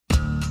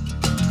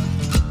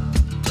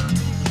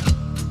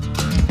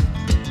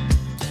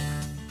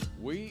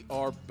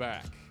are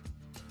back.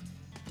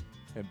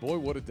 And boy,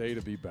 what a day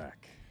to be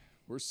back.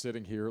 We're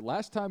sitting here.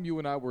 Last time you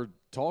and I were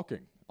talking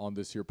on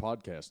this here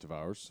podcast of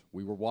ours,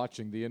 we were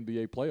watching the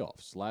NBA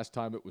playoffs. Last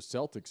time it was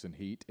Celtics and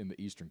Heat in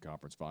the Eastern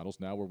Conference Finals.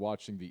 Now we're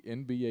watching the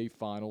NBA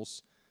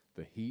Finals,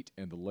 the Heat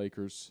and the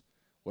Lakers.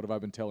 What have I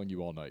been telling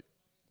you all night?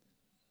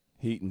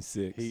 Heat and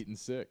 6. Heat and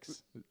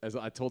 6. As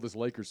I told this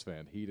Lakers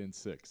fan, Heat and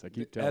 6. I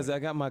keep telling As you. I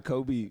got my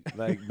Kobe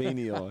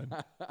beanie on.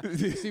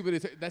 See,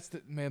 but that's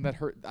the man that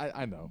hurt.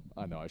 I know.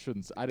 I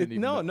shouldn't. I didn't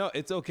even. No,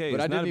 it's okay.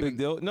 But It's I not a didn't big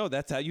deal. No,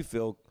 that's how you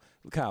feel.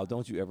 Kyle,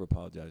 don't you ever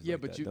apologize. Yeah,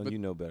 like but that. you Don't you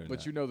know better than But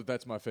that. you know that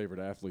that's my favorite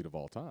athlete of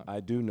all time. I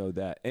do know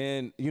that.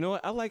 And you know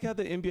what? I like how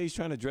the NBA is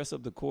trying to dress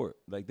up the court.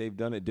 Like they've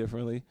done it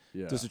differently.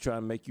 Yeah. Just to try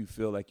and make you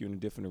feel like you're in a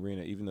different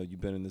arena, even though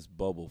you've been in this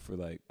bubble for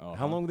like, Uh-huh.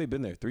 how long have they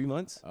been there? 3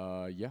 months?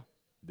 Yeah.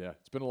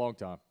 It's been a long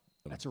time.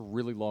 That's a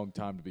really long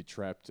time to be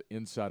trapped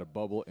inside a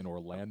bubble in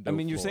Orlando. I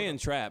mean, you're Florida. saying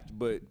trapped,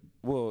 but,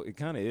 well, it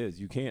kind of is.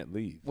 You can't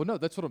leave. Well, no,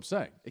 that's what I'm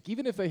saying. Like,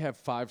 even if they have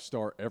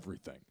 5-star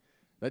everything,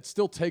 that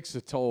still takes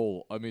a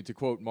toll. I mean, to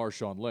quote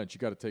Marshawn Lynch, you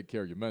got to take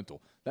care of your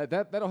mental.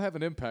 That'll have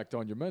an impact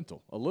on your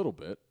mental a little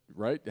bit,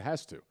 right? It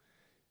has to.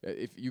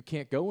 If you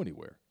can't go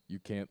anywhere, you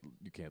can't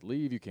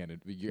leave.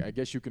 I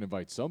guess you can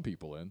invite some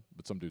people in,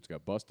 but some dudes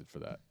got busted for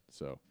that.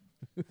 So.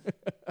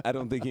 I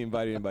don't think he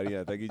invited anybody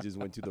else. I think he just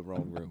went to the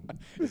wrong room.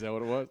 Is that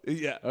what it was?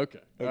 Yeah. Okay.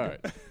 All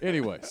right.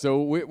 Anyway,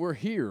 so we're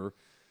here.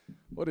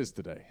 What is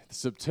today?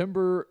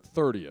 September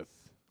 30th,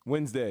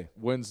 Wednesday.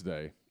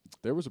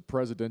 There was a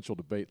presidential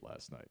debate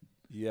last night.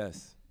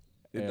 Yes.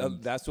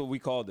 And- That's what we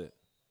called it.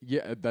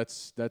 Yeah,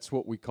 that's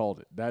what we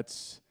called it.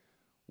 That's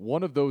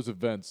one of those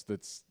events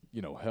that's,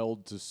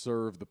 held to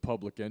serve the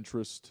public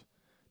interest,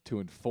 to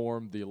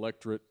inform the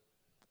electorate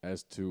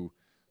as to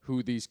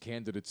who these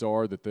candidates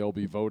are that they'll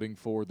be voting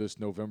for this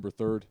November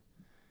 3rd.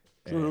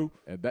 True.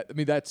 And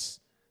that's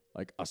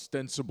like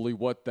ostensibly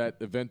what that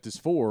event is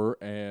for.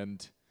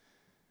 And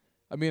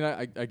I mean,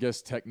 I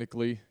guess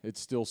technically it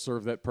still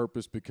served that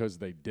purpose because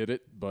they did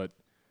it, but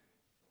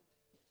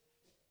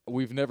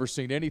we've never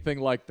seen anything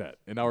like that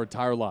in our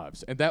entire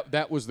lives. And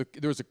there was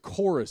a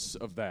chorus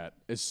of that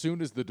as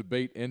soon as the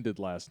debate ended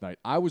last night.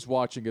 I was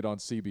watching it on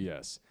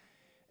CBS,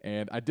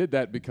 and I did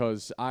that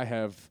because I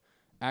have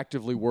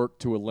actively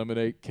worked to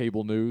eliminate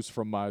cable news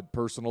from my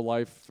personal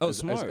life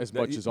as much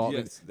as all.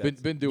 Yes,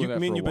 been doing that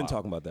for a while. You've been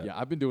talking about that. Yeah,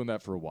 I've been doing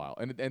that for a while.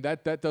 And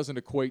that doesn't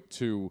equate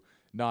to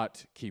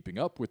not keeping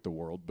up with the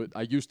world, but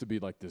I used to be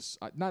like this.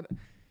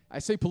 I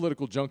say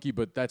political junkie,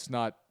 but that's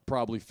not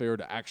probably fair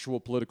to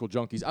actual political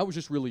junkies. I was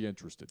just really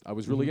interested. I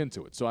was really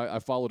into it. So I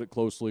followed it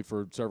closely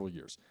for several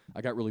years. I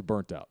got really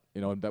burnt out,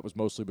 and that was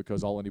mostly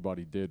because all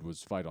anybody did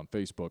was fight on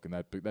Facebook, and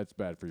that's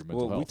bad for your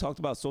mental health. We talked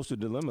about social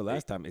dilemma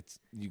last time.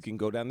 You can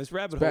go down this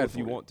rabbit hole if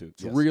you want to.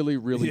 It's really,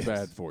 really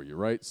bad for you,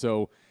 right?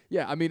 So,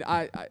 yeah, I mean,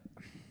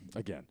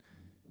 again,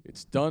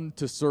 it's done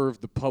to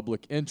serve the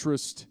public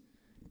interest,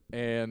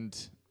 and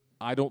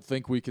I don't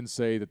think we can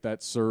say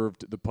that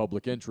served the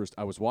public interest.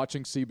 I was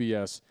watching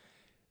CBS.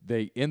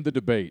 They end the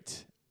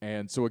debate,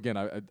 and so again,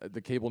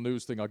 the cable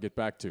news thing I'll get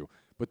back to.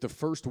 But the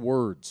first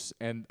words,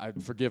 and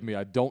forgive me,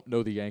 I don't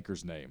know the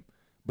anchor's name,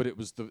 but it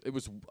was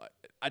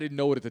I didn't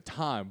know it at the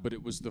time, but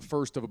it was the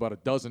first of about a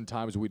dozen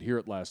times we'd hear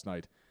it last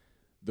night.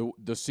 The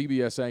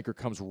CBS anchor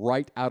comes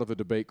right out of the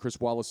debate. Chris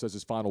Wallace says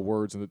his final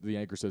words, and the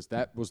anchor says,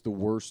 "That was the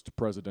worst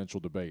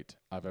presidential debate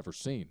I've ever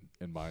seen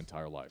in my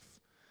entire life."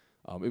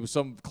 It was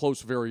some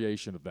close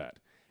variation of that.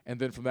 And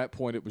then from that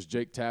point, it was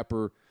Jake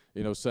Tapper,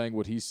 saying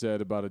what he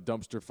said about a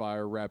dumpster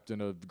fire wrapped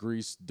in a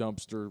grease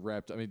dumpster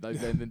wrapped. I mean,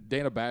 and then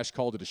Dana Bash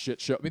called it a shit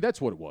show. I mean, that's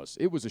what it was.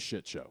 It was a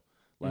shit show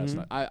last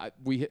night.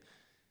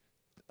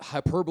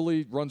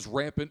 Hyperbole runs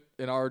rampant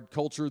in our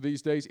culture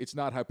these days. It's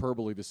not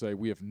hyperbole to say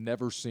we have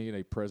never seen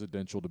a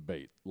presidential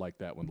debate like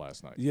that one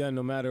last night. Yeah,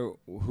 no matter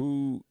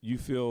who you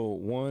feel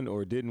won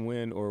or didn't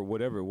win or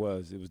whatever it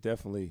was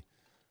definitely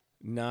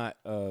not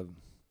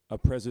a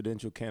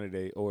presidential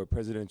candidate or a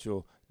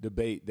presidential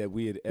debate that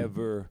we had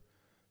ever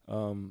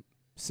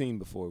seen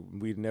before.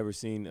 We'd never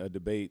seen a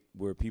debate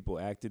where people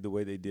acted the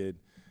way they did.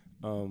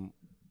 And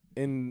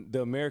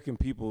the American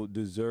people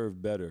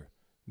deserve better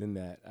than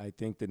that. I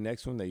think the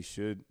next one they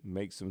should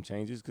make some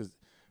changes because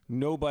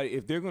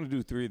if they're going to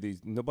do 3 of these,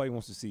 nobody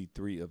wants to see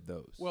 3 of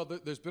those. Well,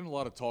 there's been a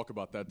lot of talk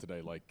about that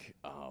today, like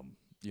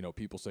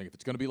people saying if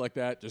it's going to be like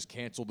that, just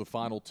cancel the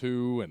final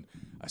 2. And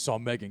I saw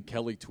Megyn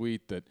Kelly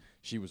tweet that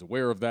she was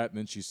aware of that, and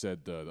then she said,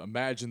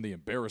 imagine the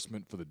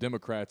embarrassment for the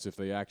Democrats if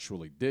they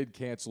actually did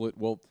cancel it.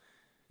 Well,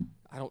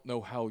 I don't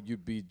know how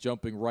you'd be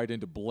jumping right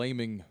into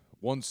blaming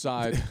one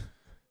side.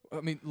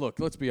 I mean, look,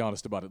 let's be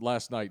honest about it.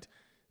 Last night,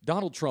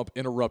 Donald Trump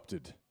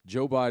interrupted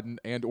Joe Biden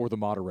and or the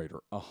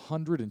moderator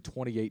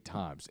 128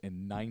 times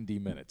in 90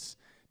 minutes.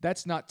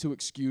 That's not to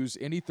excuse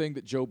anything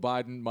that Joe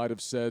Biden might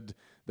have said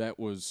that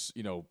was,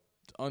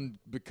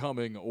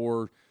 unbecoming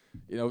or,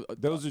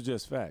 those are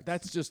just facts.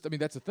 That's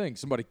the thing.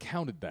 Somebody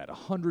counted that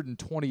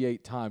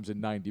 128 times in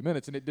 90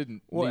 minutes, and it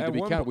didn't need to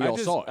be counted. We all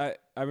saw it.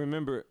 I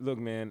remember, look,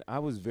 man, I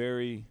was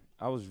very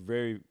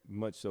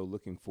much so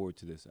looking forward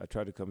to this. I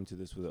tried to come into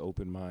this with an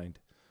open mind.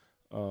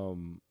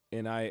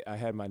 and I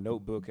had my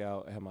notebook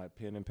out, I had my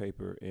pen and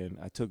paper, and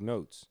I took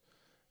notes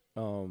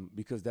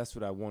because that's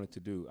what I wanted to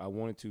do. I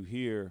wanted to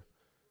hear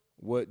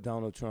what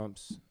Donald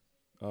Trump's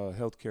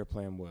health care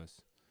plan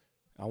was.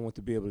 I want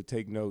to be able to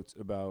take notes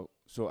about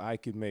so I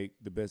could make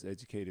the best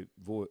educated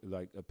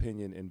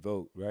opinion and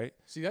vote, right?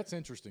 See, that's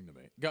interesting to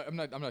me. I'm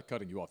not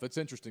cutting you off. That's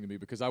interesting to me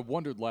because I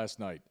wondered last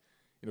night,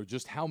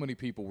 just how many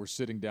people were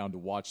sitting down to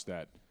watch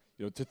that,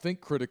 to think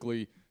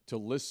critically, to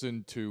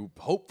listen to,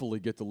 hopefully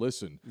get to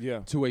listen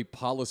to a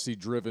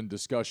policy-driven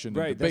discussion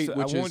and debate. I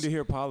wanted to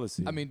hear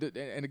policy. I mean,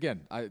 and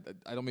again, I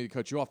don't mean to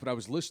cut you off, but I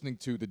was listening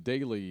to the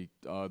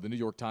New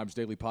York Times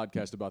Daily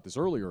podcast about this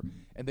earlier,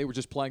 and they were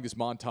just playing this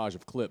montage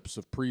of clips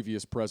of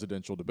previous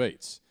presidential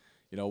debates.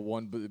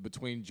 One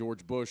between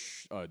George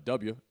Bush,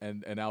 W,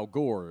 and Al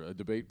Gore, a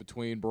debate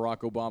between Barack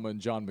Obama and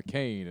John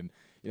McCain, and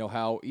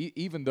how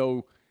even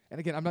though, and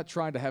again, I'm not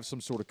trying to have some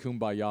sort of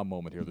kumbaya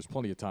moment here. There's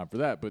plenty of time for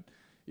that, but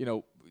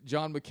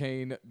John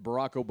McCain,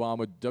 Barack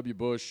Obama, W.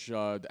 Bush,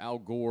 Al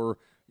Gore,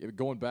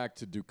 going back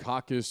to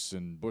Dukakis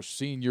and Bush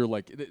Sr.,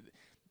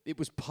 it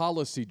was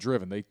policy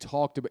driven. They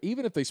talked about,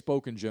 even if they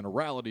spoke in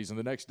generalities, and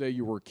the next day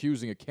you were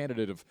accusing a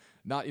candidate of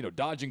not,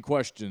 dodging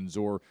questions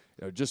or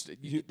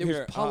it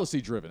was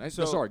policy driven.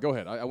 Sorry, go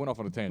ahead. I went off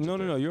on a tangent.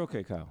 No, you're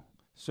okay, Kyle.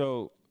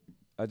 So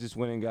I just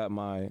went and got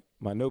my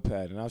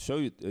notepad, and I'll show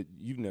you.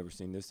 You've never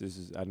seen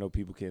this. I know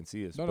people can't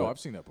see us. No, I've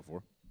seen that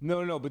before.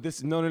 No, but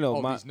this no.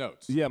 Oh, these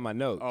notes. Yeah, my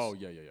notes. Oh,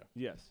 yeah.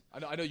 Yes.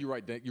 I know you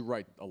write that. You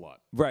write a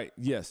lot. Right.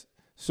 Yes.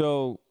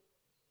 So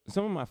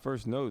some of my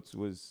first notes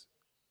was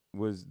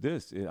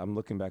this. I'm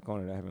looking back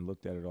on it. I haven't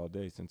looked at it all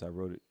day since I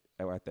wrote it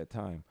at that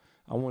time.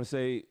 I want to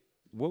say,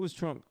 what was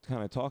Trump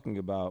kind of talking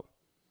about?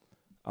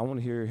 I want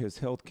to hear his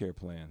health care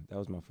plan. That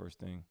was my first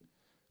thing.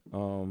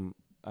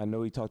 I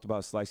know he talked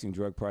about slicing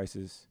drug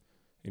prices,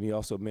 and he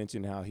also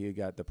mentioned how he had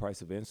got the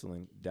price of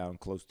insulin down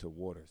close to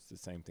water. It's the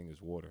same thing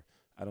as water.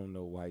 I don't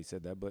know why he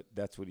said that, but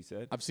that's what he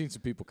said. I've seen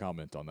some people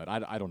comment on that.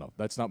 I don't know.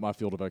 That's not my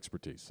field of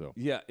expertise. So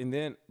yeah,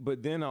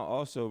 but then I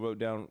also wrote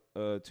down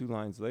 2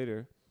 lines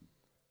later.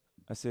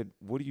 I said,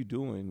 "What are you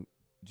doing,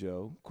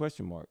 Joe?" ?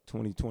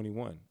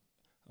 2021.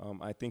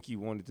 I think he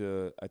wanted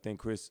to. I think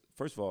Chris.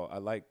 First of all, I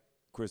like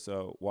Chris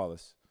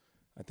Wallace.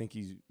 I think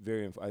he's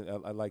very.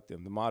 I like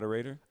them. The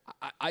moderator.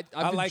 I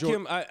like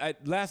him.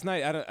 Last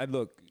night. I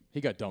look. He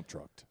got dump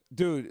trucked.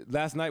 Dude,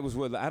 last night was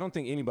what I don't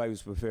think anybody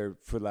was prepared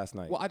for last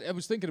night. Well, I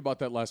was thinking about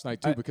that last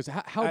night too because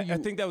how do you? I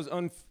think that was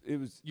it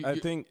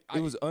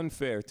was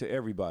unfair to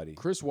everybody.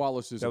 Chris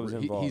Wallace is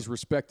he's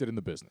respected in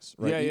the business,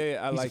 right?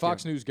 Yeah. He's a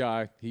Fox News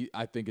guy.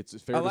 I think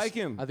it's fair. I like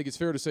him. I think it's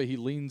fair to say he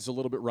leans a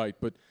little bit right,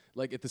 but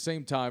at the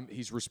same time,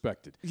 he's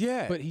respected.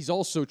 Yeah, but he's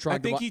also trying. I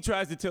think he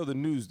tries to tell the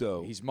news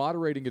though. He's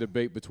moderating a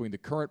debate between the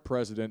current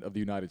president of the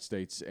United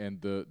States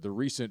and the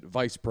recent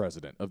vice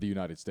president of the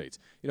United States.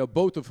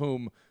 Both of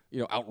whom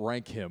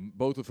outrank him.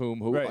 Both of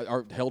whom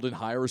are held in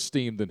higher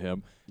esteem than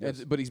him.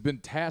 Yes. But he's been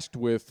tasked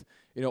with,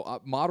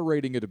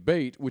 moderating a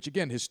debate, which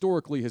again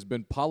historically has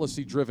been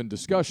policy-driven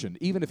discussion.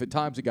 Even if at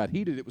times it got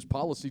heated, it was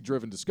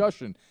policy-driven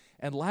discussion.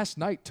 And last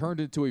night turned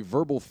into a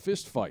verbal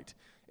fist fight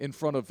in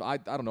front of I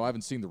don't know. I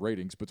haven't seen the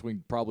ratings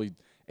between probably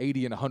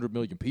 80 and 100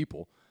 million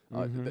people.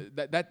 Mm-hmm.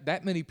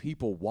 That many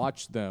people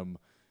watched them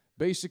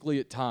basically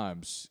at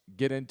times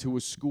get into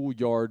a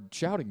schoolyard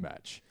shouting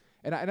match.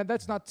 And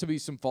that's not to be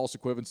some false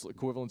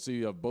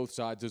equivalency of both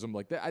sidesism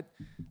like that.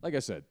 Like I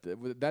said,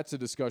 that's a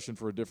discussion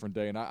for a different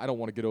day, and I don't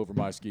want to get over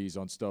my skis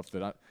on stuff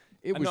that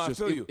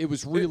it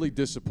was really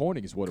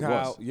disappointing is what Kyle,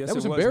 it was. Yes, that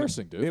was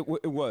embarrassing, dude.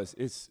 It was.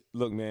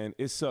 Look, man,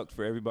 it sucked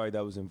for everybody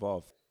that was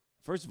involved.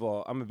 First of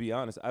all, I'm going to be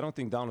honest. I don't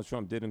think Donald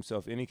Trump did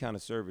himself any kind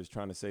of service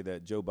trying to say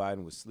that Joe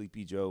Biden was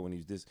Sleepy Joe when he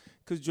was this.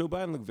 Because Joe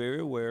Biden looked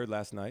very aware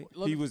last night.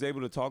 He was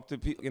able to talk to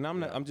people. And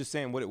I'm just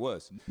saying what it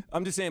was.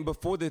 I'm just saying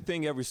before the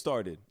thing ever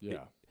started. Yeah.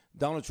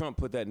 Donald Trump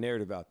put that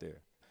narrative out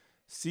there.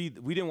 See,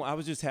 I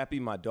was just happy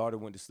my daughter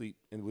went to sleep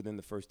within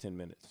the first 10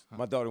 minutes.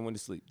 My daughter went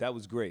to sleep. That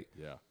was great.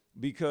 Yeah.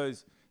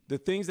 Because the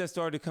things that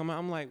started to come out,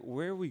 I'm like,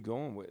 where are we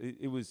going with it?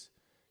 It was,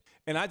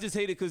 and I just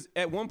hate it because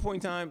at one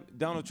point in time,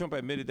 Donald Trump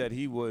admitted that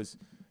he was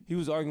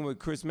arguing with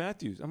Chris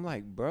Matthews. I'm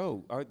like,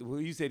 bro,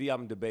 he said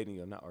I'm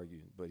debating. I'm not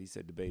arguing, but he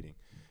said debating.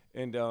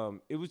 And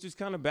it was just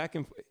kind of back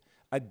and forth.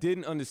 I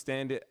didn't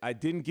understand it. I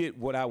didn't get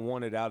what I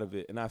wanted out of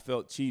it, and I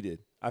felt cheated.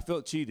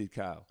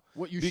 Kyle.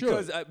 What you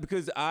should.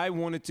 Because I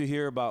wanted to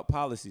hear about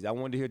policies. I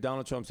wanted to hear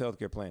Donald Trump's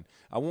healthcare plan.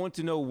 I wanted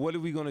to know what are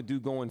we going to do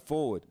going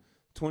forward,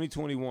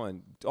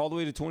 2021, all the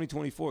way to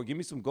 2024. Give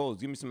me some goals.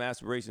 Give me some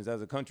aspirations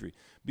as a country.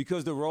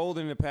 Because the road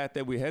and the path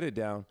that we headed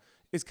down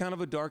is kind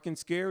of a dark and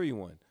scary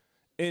one.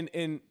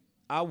 And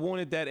I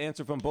wanted that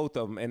answer from both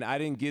of them, and I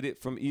didn't get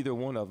it from either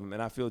one of them,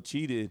 and I feel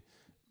cheated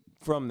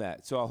from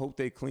that. So I hope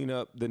they clean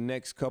up the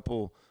next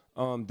couple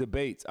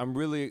debates.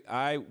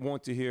 I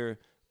want to hear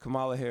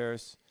Kamala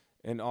Harris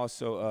and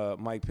also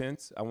Mike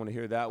Pence. I want to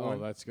hear that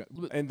one. That's good.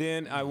 And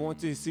then I want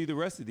to see the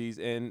rest of these.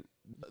 And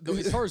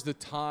as far as the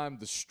time,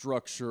 the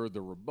structure,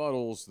 the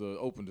rebuttals, the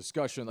open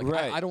discussion,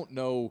 right. I don't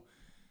know.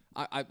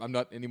 I'm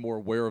not any more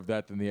aware of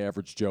that than the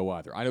average Joe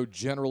either. I know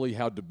generally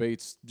how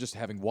debates, just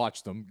having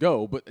watched them,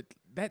 go, but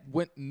that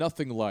went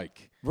nothing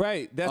like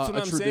Right. That's what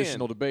I'm saying. a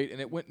traditional debate,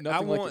 and it went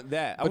nothing I like want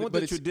that. I but- want but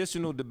the it's-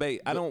 traditional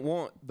debate. I don't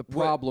want the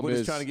problem what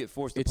is is trying to get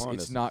forced upon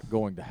us. It's not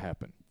going to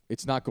happen.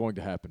 It's not going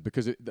to happen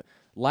because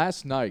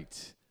last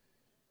night.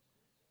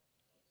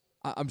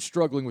 I'm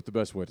struggling with the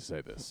best way to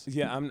say this.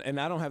 Yeah, and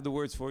I don't have the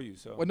words for you.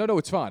 So Well, no,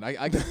 it's fine.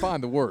 I can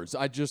find the words.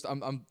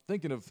 I'm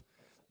thinking of.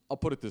 I'll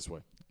put it this way.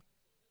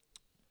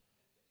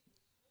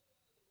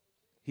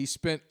 He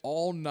spent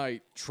all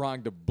night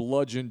trying to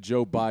bludgeon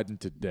Joe Biden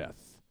to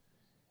death,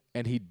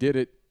 and he did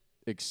it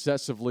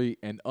excessively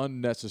and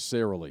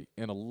unnecessarily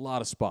in a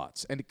lot of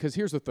spots. And because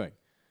here's the thing.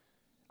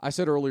 I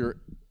said earlier,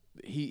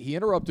 he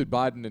interrupted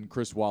Biden and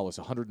Chris Wallace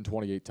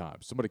 128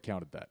 times. Somebody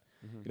counted that.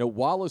 You know,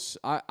 Wallace,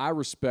 I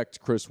respect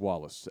Chris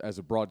Wallace as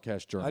a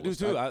broadcast I journalist.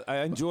 do too. I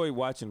enjoy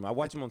watching him. I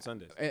watch him on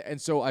Sundays. And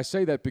so I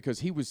say that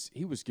because he was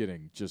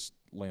getting just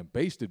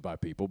lambasted by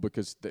people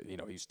because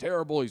he's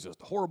terrible. He's a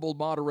horrible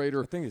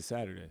moderator. I think it's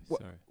Saturday.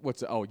 Sorry.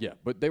 Oh yeah,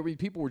 but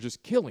people were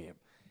just killing him,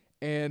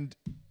 and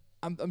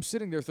I'm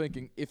sitting there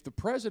thinking, if the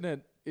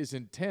president is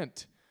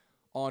intent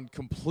on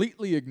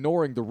completely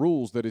ignoring the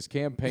rules that his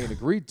campaign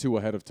agreed to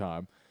ahead of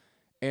time,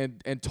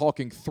 and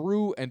talking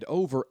through and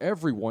over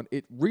everyone,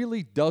 it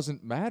really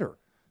doesn't matter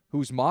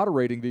who's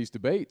moderating these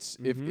debates.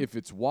 If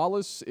it's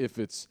Wallace, if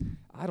it's,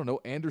 I don't know,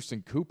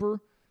 Anderson Cooper,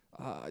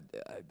 I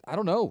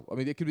don't know. I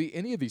mean, it could be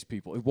any of these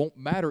people. It won't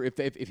matter if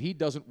he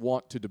doesn't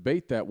want to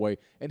debate that way.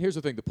 And here's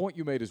the thing, the point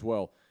you made as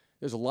well,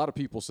 there's a lot of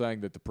people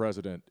saying that the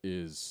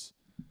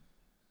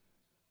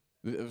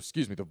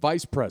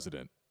vice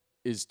president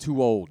is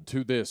too old,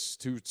 too this,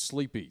 too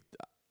sleepy.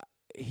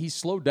 He's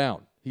slowed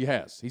down. He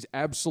has. He's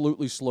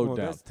absolutely slowed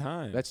down. That's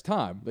time. That's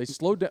time. They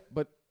slowed down.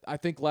 But I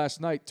think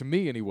last night, to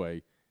me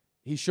anyway,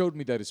 he showed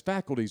me that his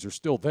faculties are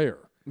still there.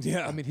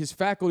 Yeah. I mean, his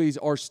faculties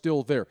are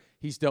still there.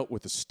 He's dealt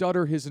with a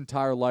stutter his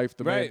entire life.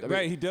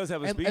 Right. He does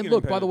have a speaking and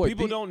look, by the way,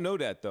 people don't know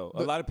that though.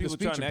 A lot of people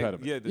speech trying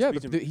impediment. to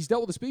act. But he's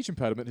dealt with a speech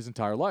impediment his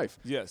entire life.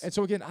 Yes. And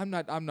so again, I'm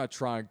not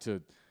trying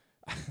to.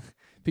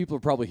 People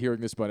are probably hearing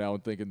this by now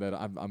and thinking that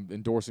I'm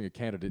endorsing a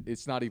candidate.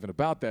 It's not even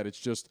about that. It's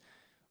just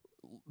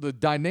the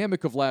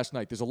dynamic of last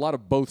night. There's a lot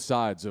of both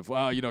sides of,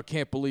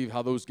 can't believe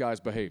how those guys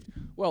behaved.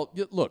 Well,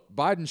 look,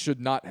 Biden should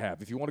not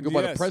have. If you want to go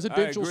by the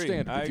presidential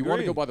standard, if you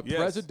want to go by the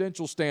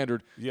presidential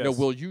standard,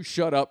 will you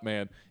shut up,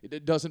 man?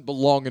 It doesn't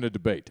belong in a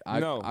debate.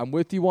 I'm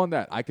with you on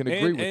that. I can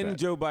agree with that. And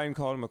Joe Biden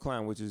called him a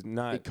clown, which is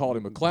not. He called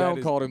him a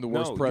clown, called him the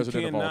worst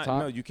president of all time.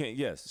 No, you can't.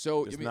 Yes.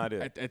 So it's not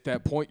it. At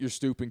that point, you're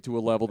stooping to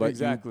a level that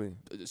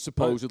you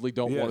supposedly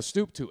don't want to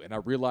stoop to. And I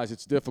realize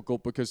it's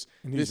difficult because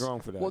he's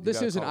wrong for that. Well,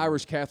 this is an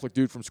Irish Catholic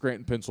dude from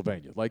Scranton,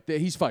 Pennsylvania. Like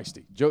he's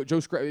feisty. Joe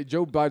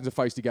Biden's a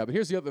feisty guy. But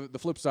here's the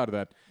flip side of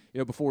that.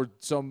 Before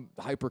some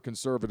hyper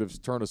conservatives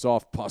turn us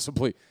off,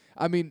 possibly.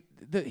 I mean,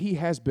 he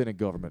has been in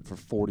government for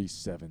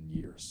 47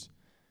 years.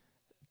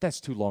 That's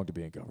too long to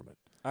be in government.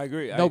 I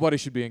agree. Nobody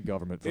should be in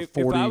government for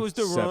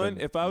 47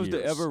 years. If I was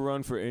to ever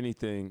run for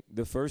anything,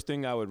 the first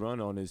thing I would run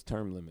on is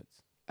term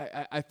limits.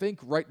 I think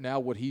right now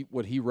what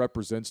he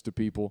represents to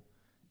people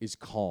is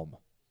calm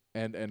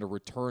and a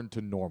return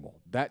to normal.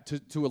 That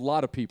to a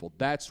lot of people,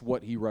 that's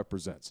what he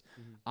represents.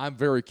 Mm-hmm. I'm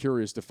very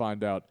curious to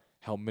find out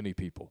how many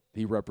people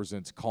he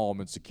represents calm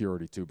and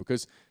security to,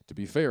 because to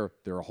be fair,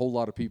 there are a whole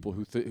lot of people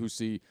who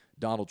see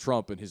Donald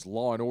Trump and his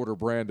law and order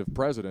brand of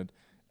president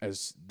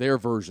as their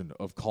version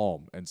of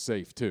calm and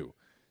safe too.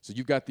 So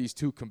you've got these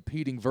two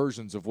competing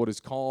versions of what is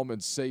calm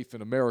and safe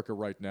in America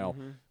right now.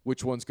 Mm-hmm.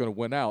 Which one's going to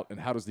win out, and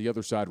how does the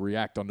other side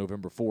react on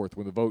November 4th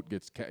when the vote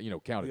gets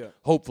counted? Yeah.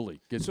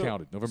 Hopefully gets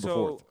counted November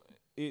 4th.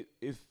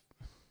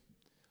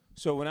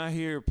 So when I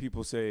hear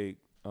people say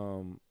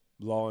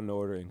law and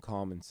order and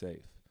calm and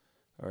safe,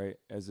 all right,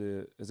 as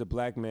a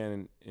black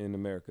man in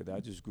America, that I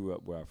just grew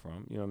up where I'm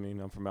from. You know what I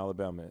mean? I'm from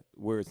Alabama,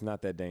 where it's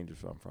not that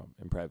dangerous where I'm from.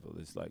 In Prattville,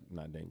 it's like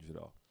not dangerous at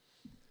all.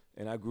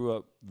 And I grew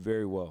up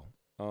very well.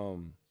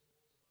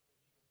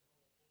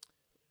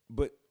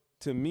 But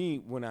to me,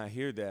 when I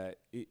hear that,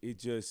 it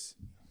just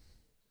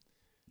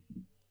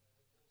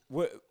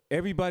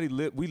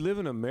we live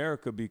in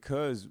America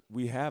because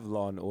we have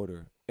law and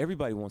order.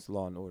 Everybody wants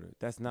law and order.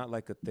 That's not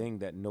like a thing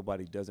that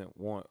nobody doesn't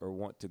want or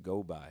want to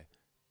go by.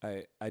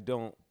 I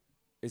don't.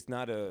 It's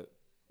not a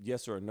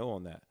yes or a no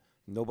on that.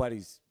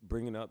 Nobody's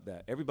bringing up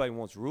that. Everybody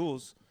wants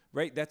rules,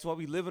 right? That's why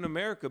we live in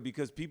America,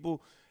 because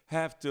people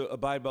have to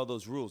abide by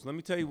those rules. Let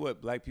me tell you what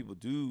black people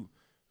do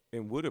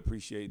and would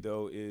appreciate,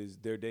 though, is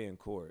their day in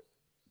court.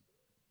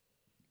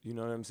 You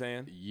know what I'm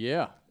saying?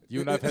 Yeah. You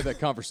and I have had that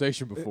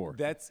conversation before.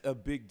 That's a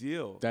big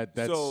deal.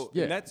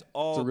 That's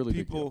all a really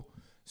people. Big deal.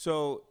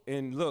 So,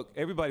 and look,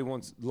 everybody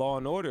wants law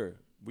and order.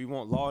 We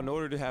want law and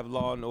order to have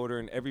law and order,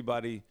 and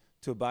everybody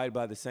to abide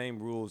by the same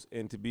rules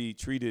and to be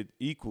treated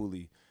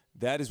equally.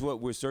 That is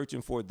what we're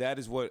searching for. That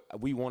is what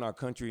we want our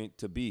country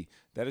to be.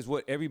 That is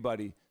what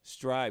everybody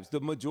strives. The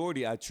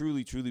majority, I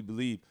truly, truly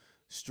believe,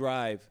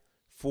 strive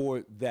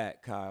for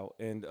that, Kyle.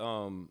 And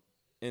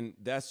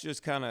that's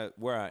just kind of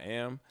where I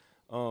am.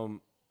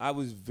 I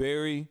was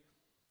very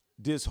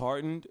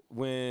disheartened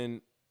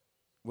when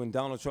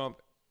Donald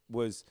Trump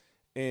was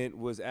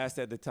asked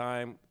at the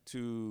time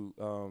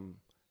to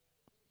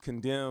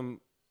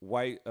condemn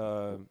white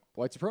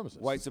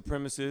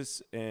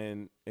supremacists,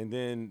 and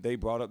then they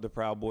brought up the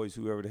Proud Boys,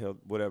 whoever the hell,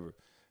 whatever.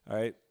 All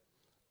right.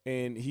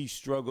 And he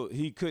struggled.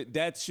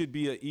 That should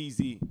be an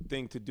easy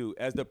thing to do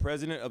as the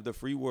president of the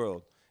free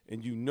world.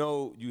 And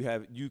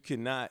you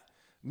cannot.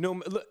 No,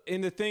 look,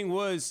 and the thing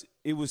was,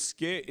 it was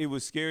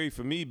scary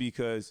for me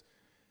because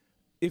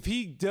if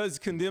he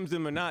condemns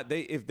them or not,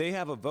 if they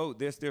have a vote,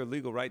 that's their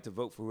legal right to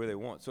vote for who they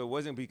want. So it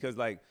wasn't because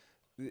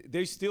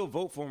they still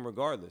vote for him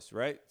regardless,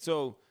 right?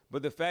 So,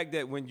 but the fact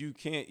that when you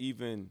can't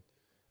even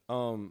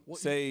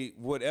say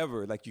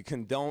whatever, you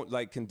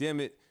condemn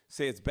it,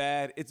 say it's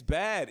bad,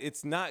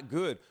 it's not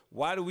good.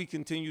 Why do we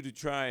continue to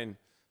try and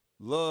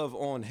love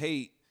on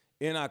hate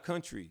in our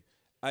country?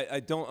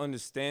 I don't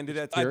understand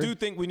it. I do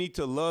think we need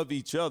to love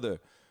each other,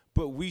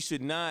 but we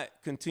should not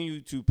continue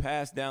to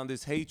pass down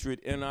this hatred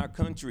in our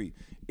country.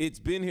 It's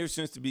been here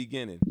since the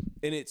beginning,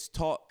 and it's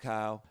taught,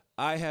 Kyle.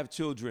 I have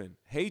children.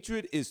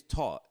 Hatred is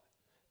taught.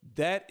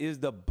 That is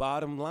the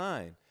bottom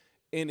line.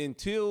 And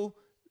until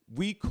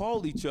we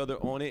call each other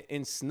on it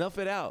and snuff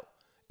it out,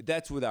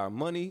 that's with our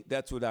money,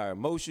 that's with our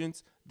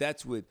emotions,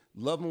 that's with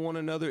loving one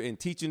another and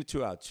teaching it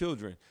to our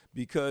children.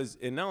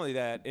 And not only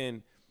that,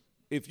 and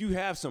if you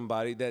have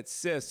somebody that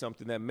says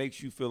something that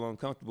makes you feel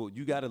uncomfortable,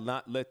 you got to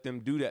not let them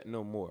do that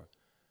no more,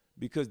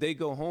 because they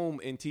go home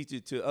and teach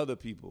it to other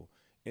people.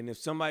 And if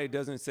somebody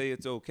doesn't say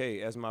it's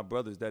okay, as my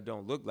brothers that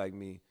don't look like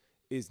me,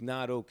 it's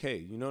not okay.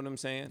 You know what I'm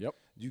saying? Yep.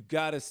 You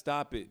got to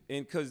stop it.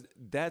 And because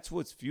that's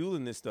what's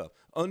fueling this stuff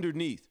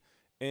underneath.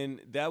 And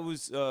that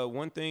was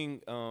one thing,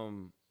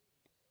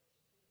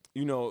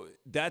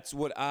 that's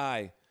what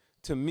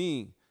to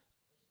me,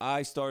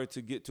 I started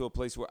to get to a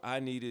place where I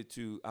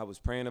was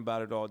praying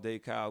about it all day,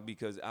 Kyle,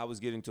 because I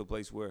was getting to a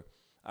place where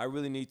I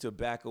really need to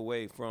back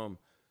away from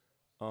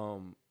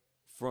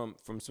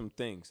some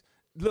things.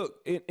 Look,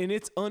 and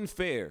it's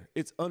unfair.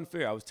 It's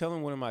unfair. I was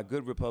telling one of my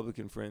good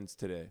Republican friends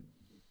today,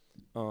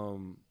 I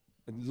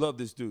love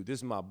this dude. This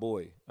is my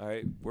boy, all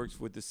right? Works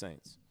with the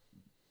Saints.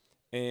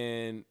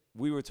 And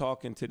we were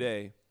talking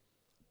today,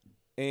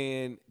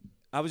 and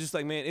I was just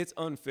like, man, it's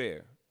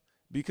unfair.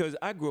 Because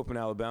I grew up in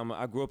Alabama.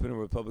 I grew up in a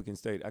Republican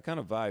state. I kind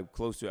of vibe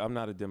closer. I'm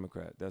not a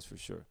Democrat, that's for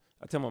sure.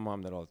 I tell my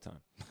mom that all the time.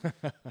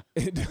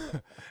 and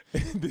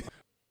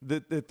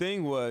the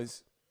thing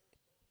was,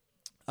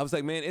 I was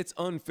like, man, it's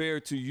unfair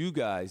to you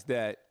guys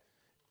that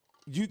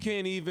you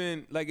can't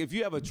even, if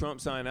you have a Trump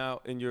sign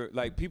out and you're,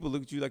 people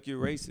look at you like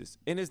you're racist.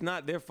 And it's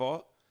not their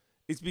fault.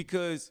 It's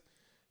because,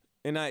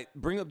 and I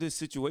bring up this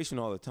situation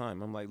all the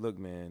time. I'm like, look,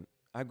 man,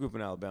 I grew up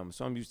in Alabama,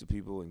 so I'm used to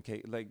people and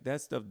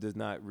that stuff does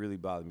not really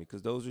bother me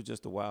because those are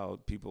just the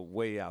wild people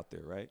way out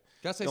there, right?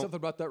 Can I say something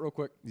about that real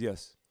quick?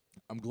 Yes.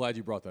 I'm glad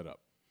you brought that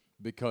up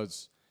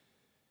because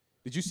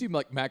did you see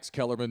Max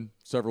Kellerman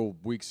several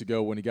weeks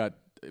ago when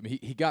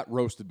he got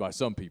roasted by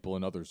some people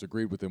and others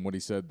agreed with him when he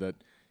said that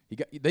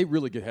they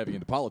really get heavy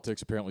into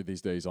politics apparently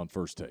these days on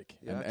First Take.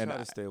 Yeah, I try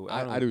to stay away.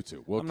 I do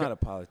too. Well, I'm not a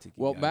politician.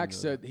 Well, Max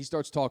said he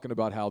starts talking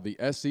about how the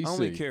SEC. I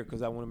only care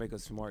because I want to make a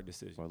smart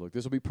decision. Well, look,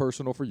 this will be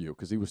personal for you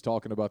because he was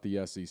talking about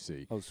the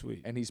SEC. Oh,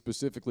 sweet. And he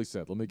specifically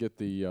said, let me get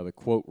the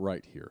quote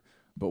right here.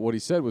 But what he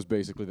said was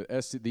basically that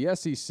the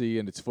SEC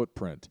and its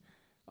footprint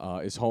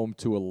is home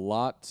to a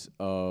lot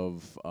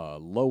of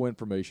low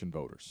information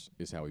voters,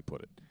 is how he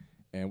put it.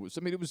 And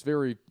it was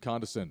very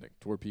condescending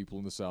toward people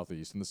in the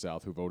Southeast and the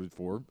South who voted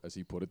for, as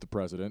he put it, the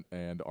president,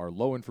 and are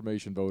low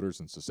information voters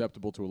and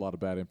susceptible to a lot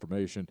of bad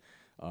information,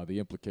 the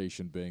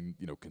implication being,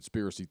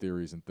 conspiracy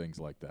theories and things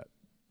like that.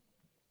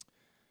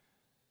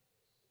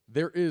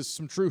 There is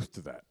some truth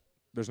to that.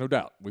 There's no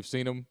doubt. We've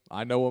seen them.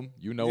 I know them.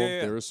 You know them.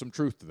 Yeah. There is some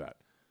truth to that.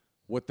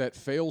 What that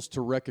fails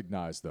to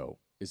recognize, though,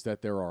 is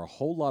that there are a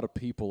whole lot of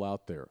people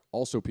out there,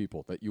 also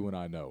people that you and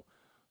I know,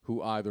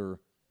 who either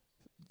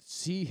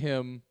see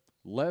him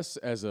less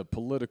as a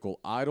political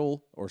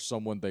idol or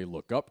someone they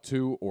look up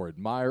to or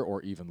admire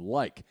or even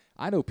like.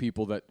 I know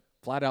people that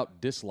flat out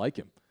dislike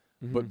him,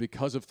 but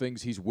because of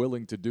things he's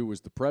willing to do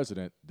as the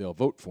president, they'll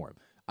vote for him.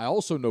 I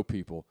also know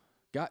people,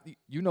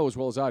 you know as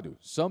well as I do,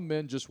 some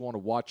men just want to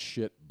watch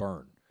shit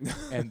burn.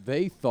 And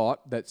they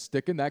thought that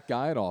sticking that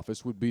guy in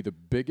office would be the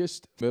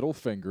biggest middle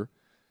finger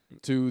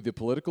to the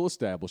political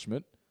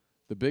establishment,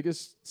 the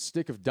biggest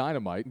stick of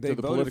dynamite to the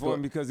political. They voted for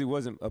him because he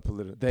wasn't a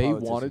politician. They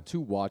wanted to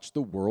watch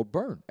the world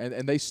burn,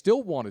 and they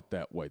still want it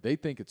that way. They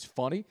think it's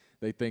funny.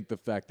 They think the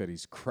fact that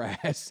he's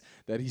crass,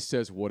 that he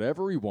says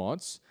whatever he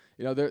wants.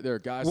 There are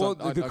guys. Well,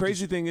 the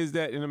crazy thing is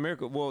that in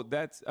America,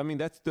 that's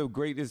the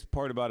greatest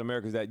part about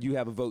America is that you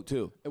have a vote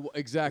too. Well,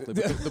 exactly.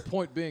 But the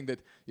point being that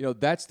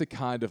that's the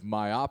kind of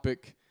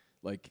myopic,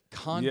 like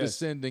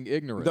condescending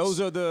ignorance.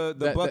 Those are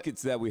the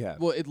buckets that we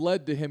have. Well, it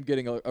led to him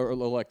getting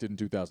elected in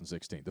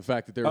 2016. The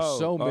fact that there are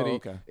so many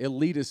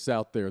elitists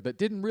out there that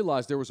didn't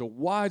realize there was a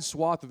wide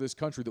swath of this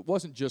country that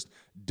wasn't just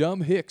dumb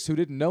hicks who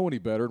didn't know any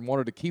better and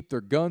wanted to keep their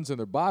guns and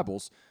their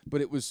Bibles,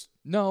 but it was,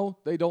 no,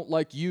 they don't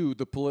like you,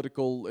 the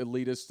political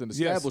elitists and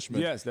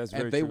establishment. Yes, that's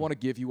very And they true. want to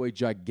give you a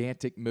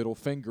gigantic middle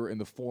finger in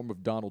the form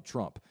of Donald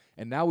Trump.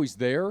 And now he's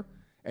there.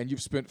 And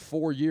you've spent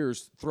 4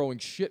 years throwing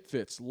shit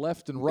fits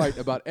left and right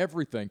about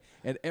everything.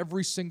 And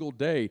every single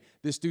day,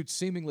 this dude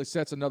seemingly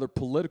sets another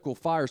political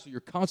fire. So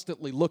you're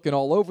constantly looking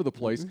all over the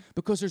place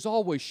because there's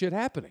always shit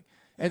happening.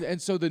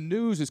 And so the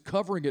news is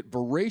covering it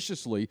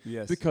voraciously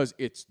because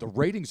the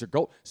ratings are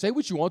go. Say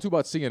what you want to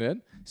about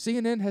CNN.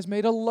 CNN has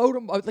made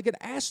like an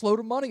ass load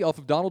of money off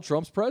of Donald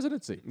Trump's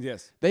presidency.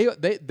 Yes.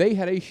 They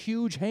had a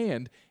huge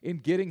hand in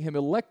getting him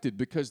elected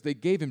because they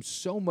gave him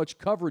so much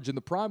coverage in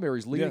the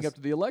primaries leading up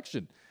to the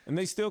election. And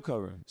they still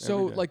cover him.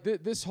 So like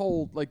this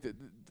whole like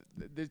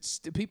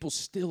people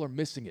still are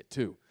missing it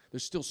too.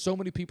 There's still so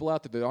many people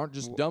out there that aren't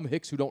just dumb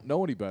hicks who don't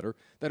know any better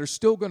that are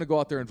still going to go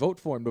out there and vote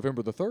for him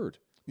November the 3rd.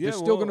 They're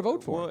still going to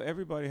vote for him. Well,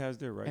 everybody has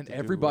their right.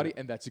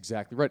 And that's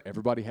exactly right.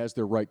 Everybody has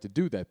their right to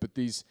do that. But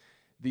these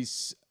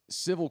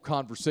civil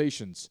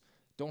conversations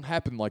don't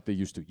happen like they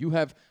used to. You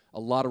have a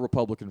lot of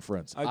Republican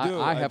friends.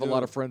 I have a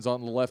lot of friends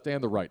on the left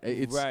and the right.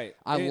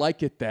 I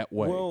like it that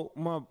way. Well,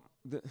 my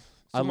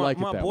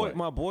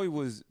boy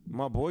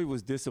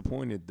was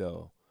disappointed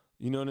though.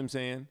 You know what I'm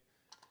saying?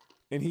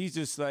 And he's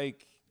just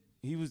like,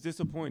 he was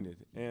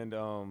disappointed, and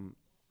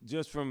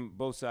just from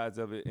both sides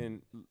of it.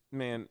 And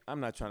man,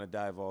 I'm not trying to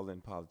dive all in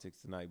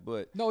politics tonight,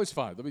 but no, it's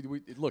fine. I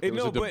mean, look, it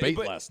was a debate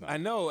last night. I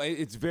know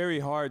it's very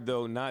hard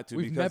though not to.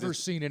 We've never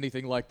seen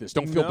anything like this.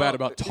 Don't feel bad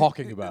about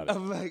talking about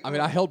it.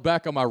 I held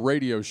back on my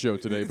radio show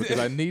today because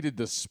I needed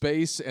the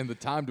space and the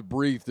time to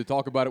breathe to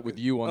talk about it with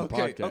you on the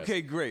podcast.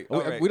 Okay, great.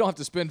 We don't have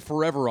to spend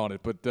forever on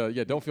it, but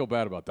don't feel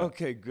bad about that.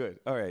 Okay, good.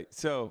 All right,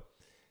 so.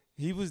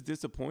 He was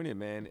disappointed,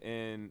 man,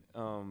 and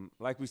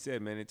like we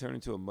said, man, it turned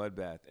into a mud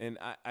bath. And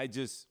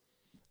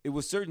it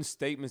was certain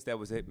statements that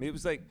was. It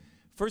was like,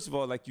 first of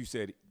all, like you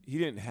said, he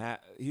didn't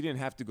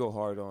have to go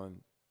hard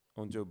on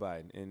Joe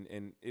Biden,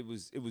 and it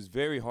was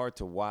very hard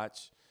to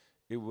watch.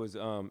 It was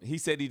he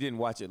said he didn't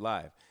watch it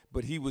live,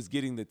 but he was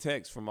getting the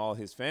text from all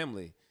his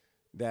family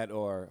that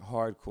are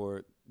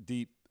hardcore,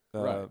 deep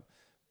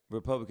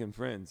Republican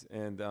friends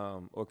and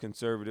or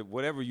conservative,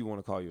 whatever you want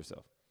to call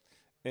yourself,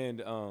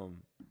 and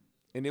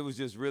it was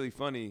just really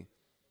funny.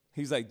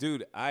 He's like,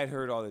 dude, I had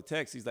heard all the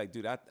texts. He's like,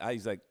 dude,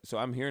 he's like, so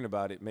I'm hearing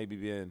about it maybe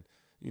being,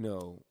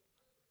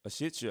 a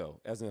shit show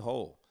as a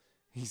whole.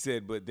 He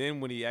said, but then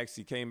when he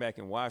actually came back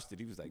and watched it,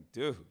 he was like,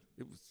 dude,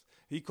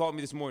 he called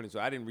me this morning, so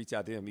I didn't reach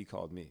out to him. He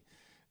called me.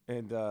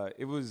 And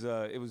it was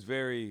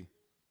very,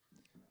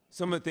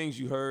 some of the things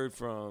you heard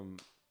from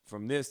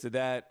this to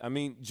that. I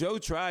mean, Joe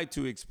tried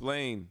to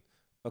explain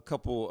a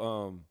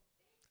couple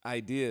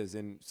ideas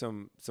and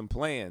some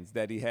plans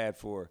that he had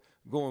for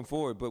going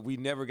forward, but we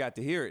never got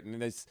to hear it.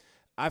 And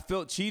I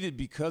felt cheated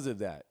because of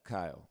that,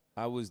 Kyle.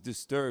 I was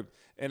disturbed,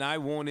 and I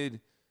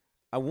wanted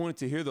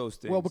to hear those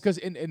things. Well, because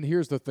and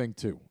here's the thing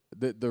too.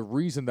 The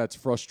reason that's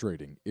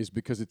frustrating is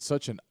because it's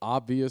such an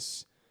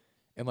obvious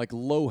and like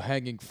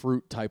low-hanging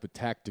fruit type of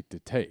tactic to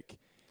take.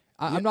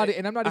 I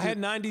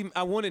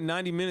wanted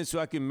 90 minutes so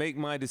I could make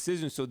my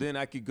decision, so then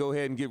I could go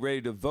ahead and get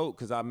ready to vote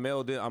because I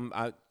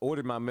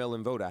ordered my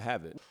mail-in vote. I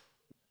have it.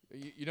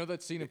 You know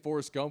that scene in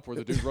Forrest Gump where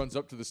the dude runs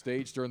up to the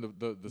stage during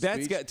the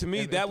speech? To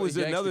me, that was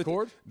another.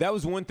 That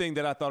was one thing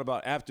that I thought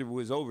about after it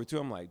was over too.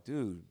 I'm like,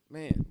 dude,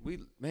 man.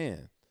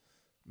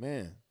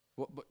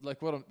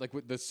 Like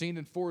with the scene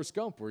in Forrest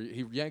Gump where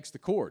he yanks the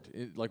cord,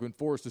 like when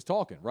Forrest is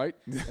talking, right?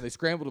 And they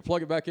scramble to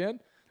plug it back in.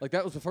 Like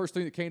that was the first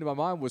thing that came to my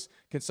mind was,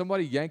 can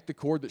somebody yank the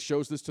cord that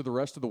shows this to the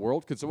rest of the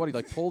world? Can somebody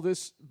like pull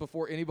this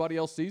before anybody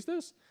else sees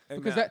this?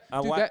 Because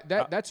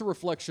that's a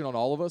reflection on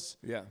all of us.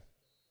 Yeah.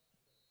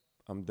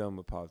 I'm done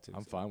with politics.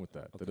 I'm fine with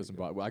that. Okay, that doesn't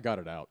bother. I got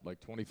it out. Like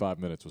 25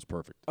 minutes was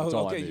perfect. That's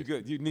all I need. You're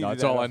good. You need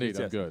that's all I need.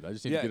 I'm good. I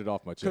just need to get it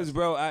off my chest. Because,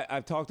 bro,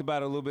 I've talked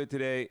about it a little bit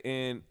today,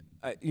 and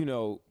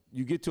you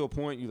get to a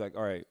point you're like,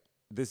 all right,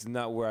 this is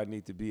not where I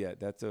need to be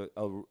at. That's a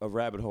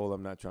rabbit hole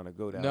I'm not trying to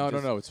go down.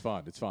 No. It's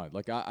fine. It's fine.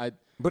 Like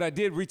But I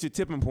did reach a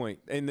tipping point,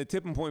 and the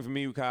tipping point for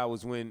me, Kyle,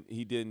 was when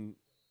he didn't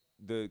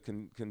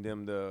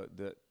condemn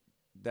the.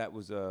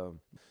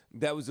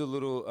 That was a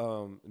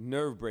little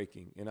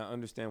nerve-breaking, and I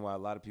understand why a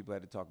lot of people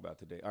had to talk about it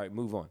today. All right,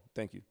 move on.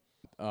 Thank you.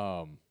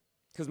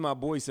 Because my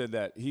boy said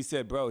that. He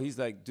said, bro, he's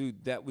like,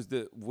 dude, that was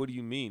what do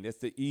you mean? That's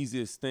the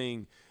easiest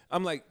thing.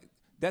 I'm like,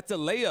 that's a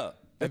layup.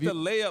 That's a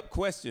layup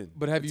question.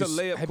 But have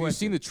you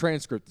seen the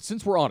transcript?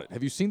 Since we're on it,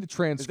 have you seen the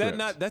transcript?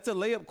 That's a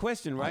layup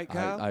question, right,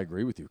 Kyle? I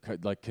agree with you.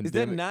 Like is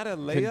that not a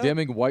layup?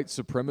 Condemning white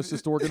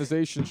supremacist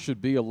organizations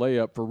should be a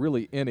layup for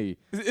really any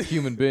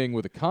human being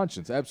with a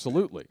conscience.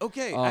 Absolutely.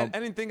 Okay, I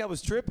didn't think I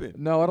was tripping.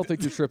 No, I don't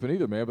think you're tripping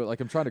either, man. But like,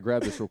 I'm trying to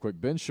grab this real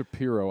quick. Ben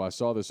Shapiro, I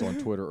saw this on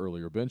Twitter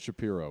earlier. Ben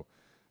Shapiro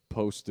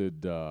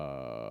posted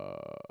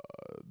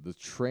the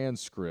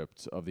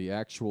transcript of the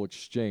actual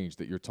exchange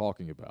that you're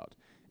talking about.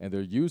 And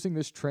they're using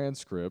this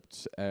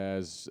transcript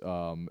as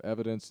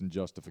evidence and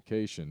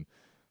justification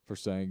for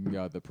saying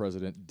the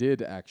president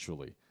did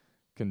actually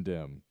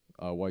condemn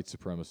white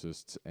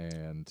supremacists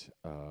and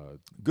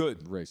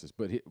Good. racists.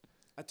 But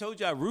I told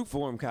you I root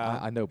for him, Kyle.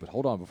 I know, but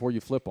hold on. Before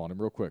you flip on him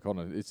real quick, hold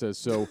on. It says,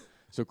 so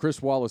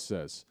Chris Wallace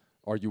says,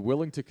 are you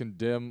willing to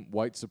condemn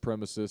white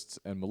supremacists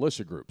and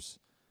militia groups?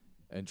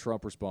 And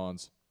Trump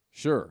responds,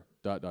 sure, ...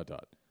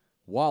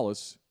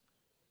 Wallace,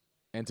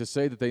 and to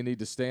say that they need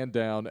to stand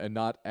down and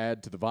not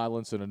add to the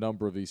violence in a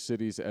number of these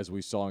cities as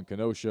we saw in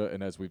Kenosha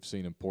and as we've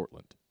seen in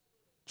Portland.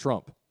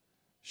 Trump,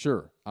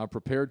 sure, I'm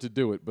prepared to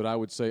do it, but I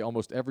would say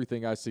almost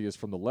everything I see is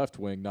from the left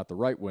wing, not the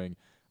right wing.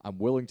 I'm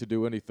willing to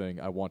do anything.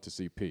 I want to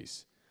see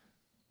peace.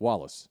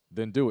 Wallace,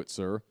 then do it,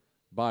 sir.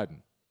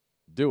 Biden,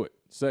 do it.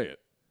 Say it.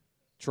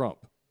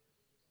 Trump,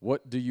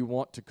 what do you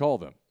want to call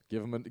them?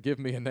 Give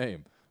me a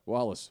name.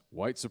 Wallace,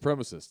 white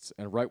supremacists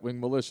and right-wing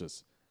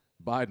militias.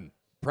 Biden,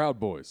 Proud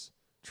Boys.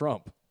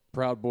 Trump,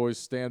 Proud Boys,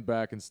 stand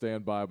back and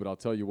stand by, but I'll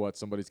tell you what,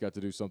 somebody's got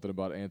to do something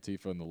about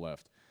Antifa and the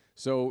left.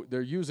 So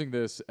they're using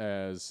this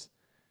as,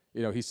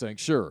 he's saying,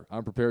 sure,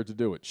 I'm prepared to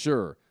do it.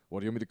 Sure, what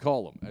do you want me to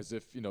call them? As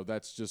if,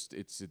 that's just,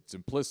 it's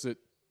implicit,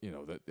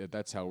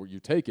 that's how you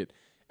take it.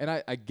 And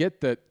I get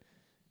that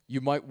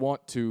you might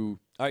want to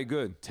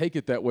take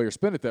it that way or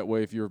spin it that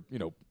way if you're,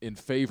 in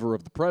favor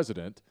of the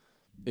president.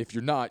 If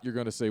you're not, you're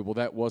going to say, well,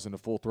 that wasn't a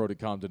full-throated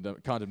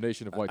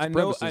condemnation of white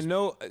supremacists. I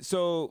know.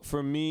 So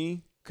for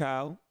me,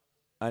 Kyle,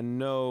 I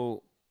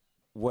know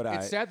what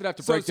It's sad that I have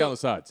to break down the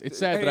sides. It's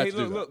sad that I have to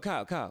do that. Look,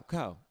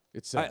 Kyle.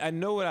 It's sad. I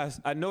know what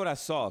I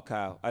saw,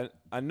 Kyle.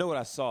 I know what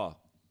I saw.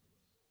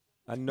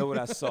 I know what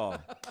I saw.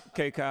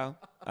 Okay, Kyle?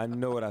 I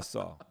know what I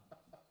saw.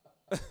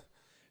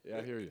 Yeah,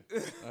 I hear you.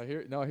 I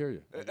hear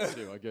you.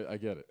 I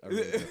get it. I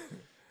really do.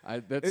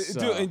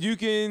 Dude, and you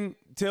can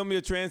tell me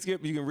a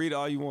transcript. You can read it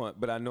all you want,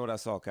 but I know what I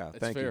saw, Kyle.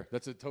 Thank you.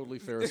 That's a totally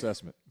fair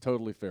assessment.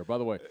 Totally fair. By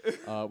the way,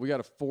 we got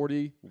a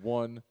 41-40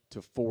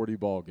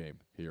 ball game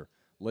here.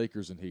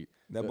 Lakers and Heat.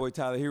 That boy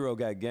Tyler Hero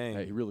got game.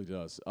 Hey, he really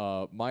does.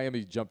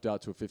 Miami jumped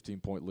out to a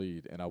 15-point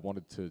lead, and I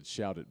wanted to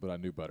shout it, but I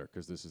knew better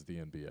because this is the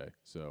NBA.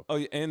 So. Oh,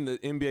 yeah, and the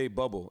NBA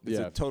bubble. It's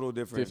a total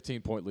different.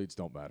 15-point leads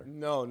don't matter.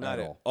 No, not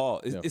at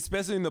all.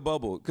 Especially in the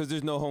bubble because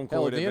there's no home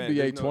court. Hell, in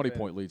the NBA,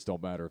 20-point leads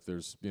don't matter if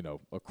there's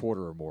a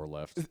quarter or more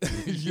left.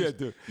 Yeah,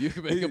 dude. You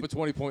can make up a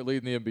 20-point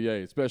lead in the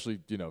NBA,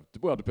 especially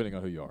depending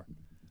on who you are.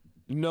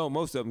 No,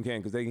 most of them can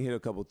because they can hit a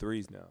couple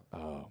threes now.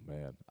 Oh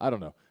man, I don't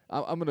know.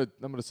 I'm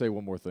gonna say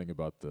one more thing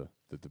about the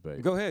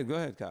debate. Go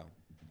ahead, Kyle.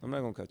 I'm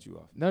not gonna cut you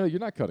off. No, you're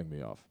not cutting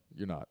me off.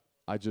 You're not.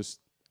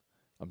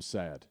 I'm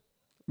sad.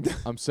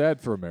 I'm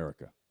sad for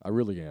America. I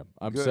really am.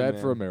 I'm sad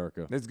for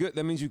America. That's good.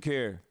 That means you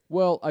care.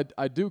 Well,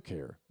 I do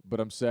care, but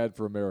I'm sad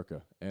for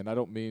America, and I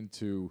don't mean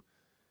to.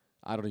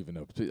 I don't even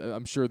know.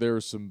 I'm sure there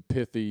are some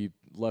pithy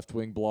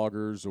left-wing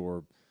bloggers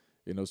or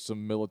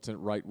some militant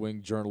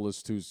right-wing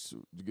journalist who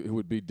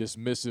would be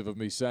dismissive of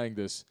me saying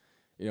this,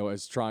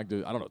 as trying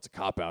to, I don't know, it's a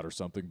cop-out or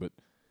something, but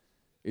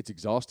it's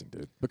exhausting,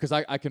 dude. Because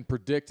I can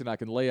predict and I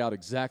can lay out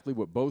exactly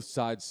what both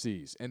sides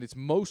sees. And it's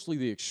mostly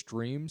the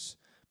extremes,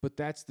 but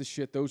that's the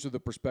shit. Those are the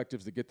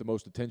perspectives that get the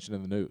most attention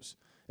in the news.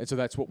 And so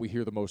that's what we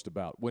hear the most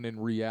about, when in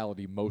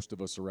reality, most of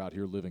us are out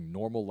here living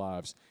normal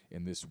lives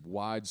in this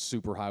wide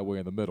superhighway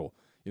in the middle,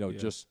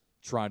 just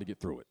trying to get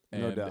through it.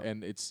 And, no doubt.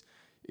 And it's...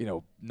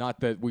 not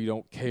that we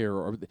don't care.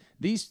 Or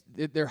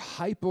they're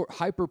hyper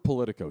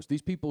politicos.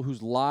 These people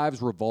whose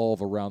lives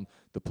revolve around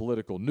the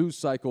political news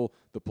cycle,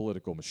 the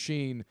political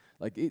machine.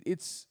 Like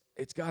it's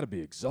got to be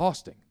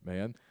exhausting,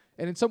 man.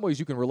 And in some ways,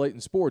 you can relate in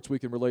sports. We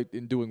can relate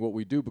in doing what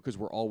we do because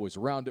we're always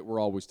around it. We're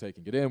always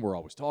taking it in. We're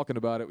always talking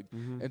about it.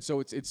 Mm-hmm. And so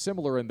it's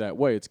similar in that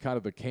way. It's kind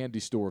of the candy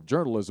store of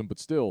journalism, but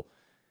still,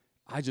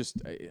 I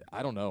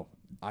don't know.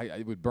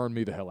 It would burn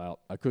me the hell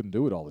out. I couldn't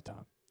do it all the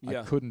time.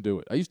 Yeah. I couldn't do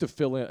it. I used to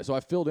fill in. So I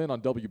filled in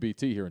on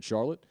WBT here in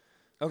Charlotte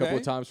a couple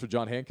of times for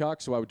John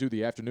Hancock. So I would do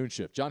the afternoon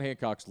shift. John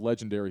Hancock's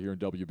legendary here in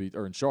WBT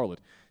or in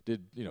Charlotte.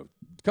 Did a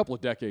couple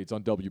of decades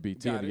on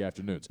WBT in the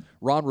afternoons.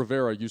 Ron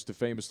Rivera used to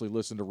famously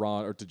listen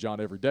to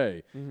John every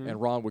day,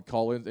 and Ron would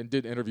call in and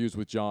did interviews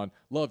with John.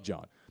 Loved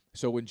John.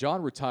 So when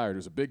John retired, it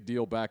was a big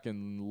deal back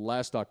in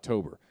last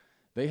October.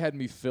 They had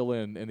me fill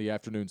in the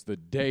afternoons the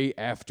day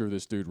after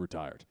this dude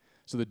retired.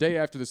 So the day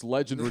after this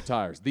legend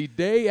retires, the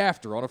day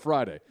after on a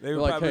Friday, they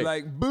were like, probably hey,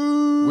 like,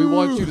 boo! We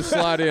want you to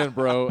slide in,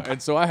 bro.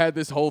 And so I had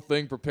this whole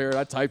thing prepared.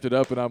 I typed it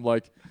up, and I'm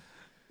like,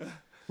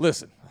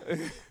 listen,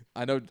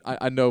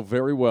 I know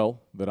very well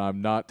that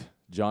I'm not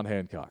John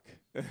Hancock,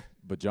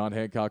 but John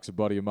Hancock's a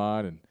buddy of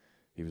mine, and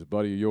he was a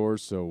buddy of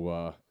yours,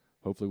 so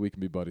hopefully we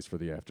can be buddies for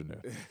the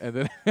afternoon. And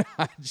then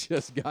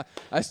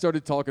I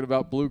started talking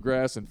about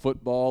bluegrass and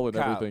football and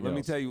Kyle, everything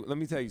else. Let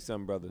me tell you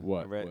something, brother.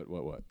 What? Right?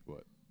 What?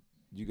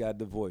 You got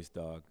the voice,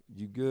 dog.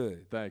 You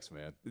good. Thanks,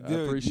 man. I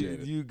Dude,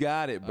 appreciate it. You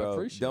got it, bro.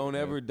 appreciate it,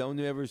 man.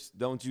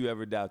 Don't you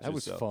ever doubt That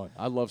was yourself. fun.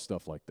 I love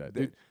stuff like that,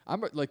 dude.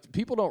 I'm like,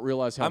 people don't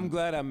realize how. I'm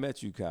glad I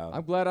met you, Kyle.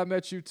 I'm glad I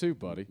met you too,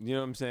 buddy. You know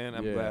what I'm saying?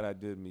 I'm Yeah. glad I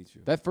did meet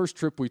you. That first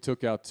trip we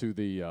took out to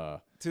the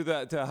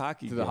To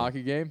hockey. to the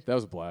hockey game, that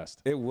was a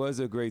blast. It was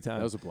a great time.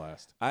 That was a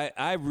blast.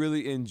 I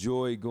really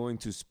enjoy going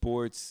to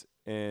sports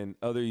and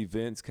other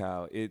events,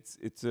 Kyle. It's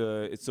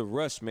a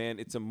rush, man.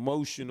 It's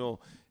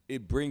emotional.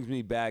 It brings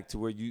me back to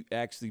where you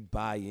actually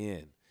buy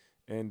in.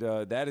 And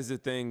that is the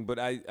thing. But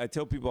I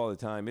tell people all the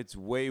time, it's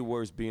way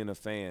worse being a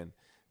fan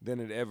than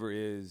it ever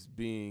is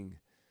being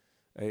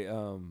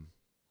a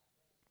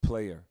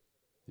player.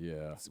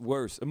 Yeah. It's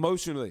worse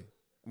emotionally.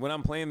 When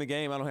I'm playing the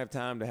game, I don't have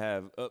time to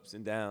have ups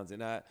and downs.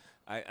 And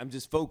I'm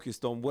just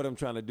focused on what I'm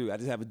trying to do. I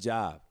just have a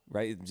job,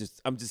 right?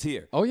 I'm just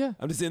here. Oh yeah.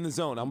 I'm just in the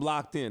zone. I'm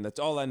locked in. That's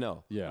all I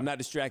know. Yeah. I'm not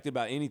distracted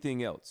by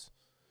anything else.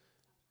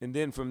 And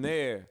then from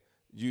there,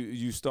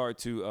 you start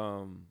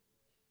to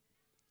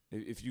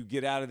if you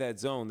get out of that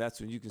zone,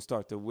 that's when you can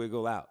start to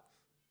wiggle out.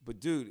 But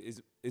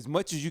dude, as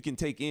much as you can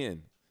take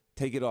in,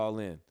 take it all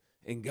in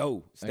and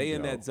go. Stay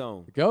in that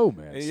zone. Go,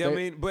 man. And, you know what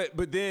I mean?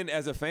 But then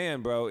as a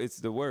fan, bro, it's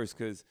the worst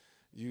because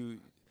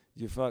you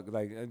fuck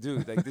like,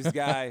 dude, like this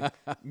guy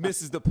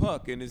misses the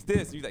puck and it's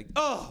this. And you're like,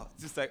 oh,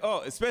 it's just like,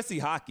 oh, especially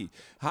hockey.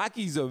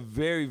 Hockey's a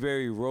very,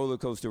 very roller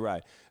coaster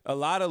ride. A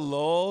lot of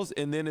lulls,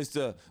 and then it's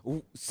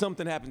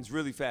something happens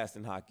really fast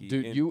in hockey.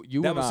 Dude, and you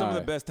that and was some I, of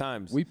the best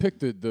times. We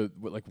picked the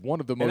like one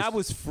of the most. And I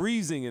was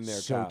freezing in there,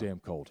 so Kyle. damn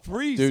cold.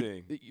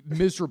 Freezing. Dude,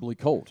 miserably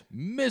cold.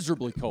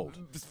 Miserably cold.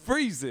 It's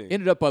freezing.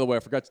 Ended up, by the way,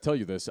 I forgot to tell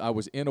you this. I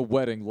was in a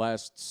wedding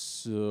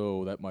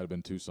that might have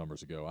been 2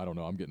 summers ago. I don't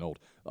know. I'm getting old.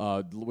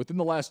 Within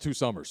the last 2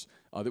 summers,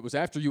 that was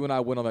after you and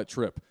I went on that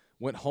trip.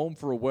 Went home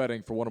for a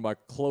wedding for one of my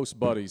close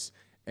buddies.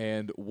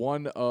 And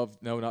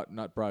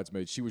not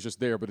bridesmaid. She was just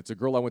there, but it's a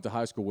girl I went to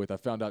high school with. I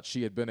found out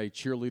she had been a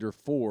cheerleader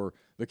for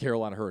the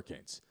Carolina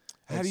Hurricanes.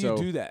 How do you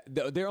do that?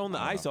 They're on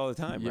the ice all the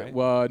time, Yeah, right?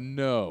 well,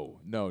 no,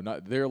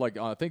 not. They're like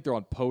I think they're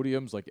on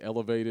podiums, like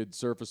elevated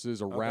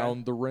surfaces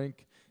around the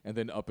rink, and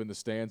then up in the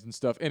stands and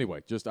stuff.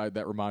 Anyway,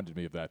 that reminded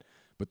me of that.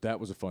 But that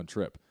was a fun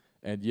trip.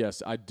 And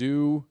yes, I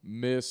do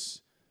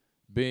miss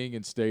being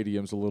in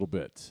stadiums a little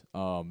bit.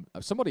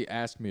 Somebody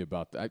asked me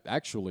about that.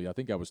 Actually, I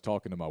think I was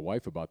talking to my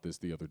wife about this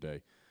the other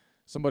day.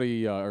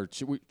 She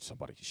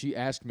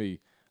asked me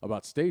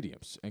about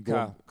stadiums and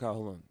going. Kyle,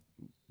 hold on.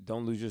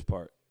 Don't lose your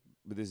part.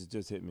 But this has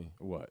just hit me.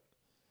 What?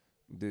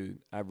 Dude,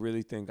 I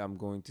really think I'm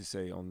going to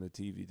say on the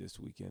TV this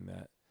weekend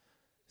that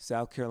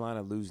South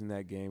Carolina losing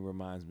that game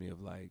reminds me of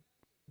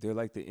they're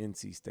like the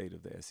NC State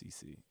of the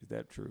SEC. Is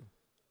that true?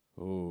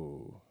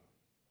 Oh.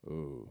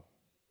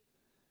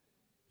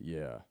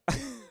 Yeah.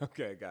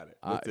 Okay, got it.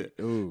 That's it.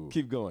 Ooh.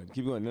 Keep going.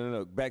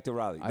 No. Back to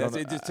Raleigh.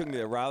 It just took me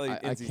to Raleigh,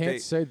 NC I State.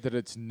 can't say that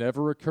it's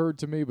never occurred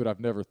to me, but I've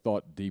never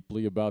thought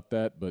deeply about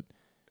that. But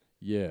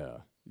yeah.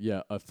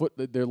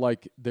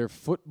 They're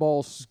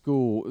football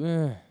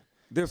school.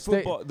 Their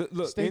football.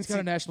 Look, State's got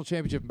a national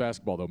championship in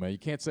basketball, though, man. You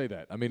can't say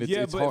that. I mean,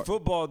 it's but hard.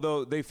 football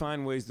though they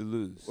find ways to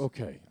lose.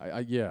 Okay,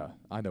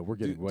 I know we're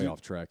getting way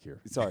off track here.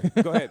 Sorry,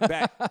 go ahead.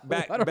 Back.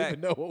 I don't even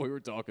know what we were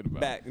talking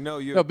about. Back. No,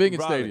 being in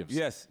Raleigh. stadiums.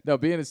 Yes. No,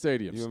 being in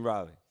stadiums. You in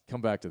Raleigh.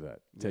 Come back to that.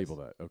 Table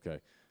that. Okay.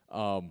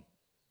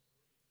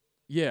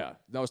 Yeah.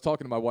 I was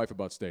talking to my wife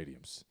about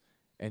stadiums,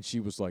 and she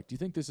was like, "Do you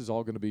think this is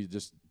all going to be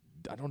just?"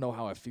 I don't know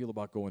how I feel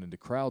about going into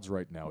crowds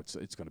right now.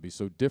 It's going to be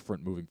so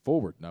different moving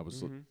forward. And I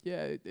was like,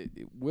 yeah,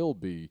 it will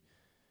be.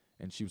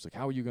 And she was like,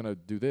 how are you going to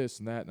do this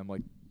and that? And I'm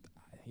like,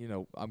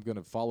 I'm going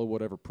to follow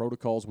whatever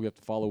protocols we have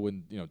to follow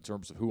in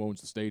terms of who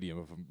owns the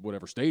stadium,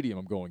 whatever stadium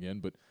I'm going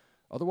in. But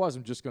otherwise,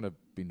 I'm just going to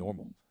be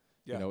normal.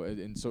 Yeah.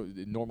 And so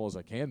normal as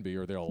I can be,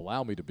 or they'll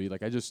allow me to be.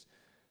 Like just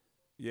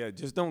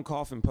don't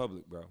cough in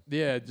public, bro.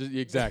 Yeah,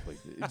 exactly.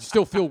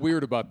 Still feel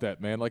weird about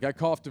that, man. Like I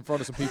coughed in front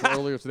of some people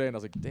earlier today, and I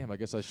was like, damn, I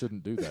guess I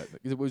shouldn't do that.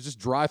 It was just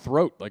dry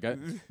throat. Like I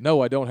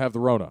don't have the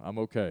Rona. I'm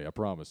okay. I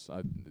promise.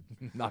 I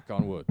knock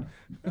on wood.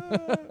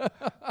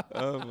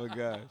 Oh my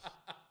gosh.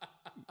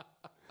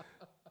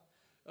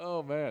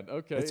 Oh man.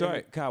 Okay. It's all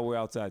right, Kyle. We're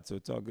outside, so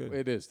it's all good.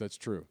 It is. That's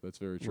true. That's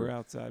very true. We're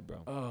outside, bro.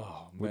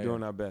 Oh man. We're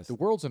doing our best. The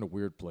world's in a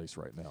weird place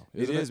right now.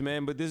 It is,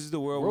 man. But this is the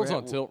world. The world's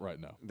on tilt right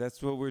now.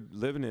 That's what we're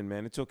living in,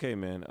 man. It's okay,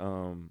 man.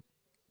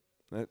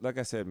 Like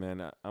I said,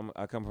 man,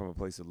 I come from a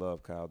place of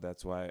love, Kyle.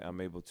 That's why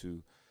I'm able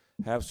to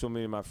have so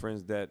many of my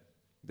friends that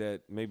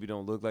maybe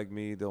don't look like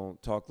me,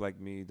 don't talk like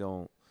me,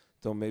 don't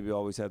maybe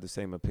always have the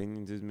same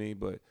opinions as me.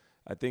 But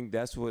I think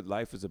that's what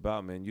life is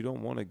about, man. You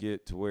don't want to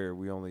get to where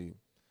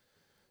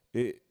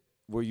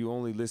where you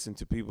only listen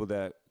to people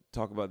that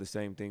talk about the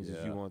same things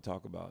as you want to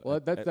talk about. Well,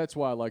 that's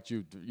why I liked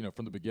you,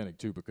 from the beginning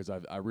too, because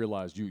I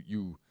realized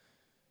you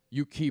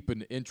keep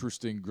an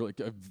interesting,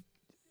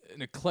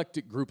 an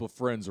eclectic group of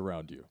friends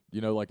around you.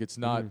 It's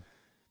not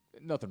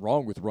nothing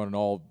wrong with running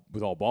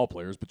with all ball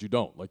players, but you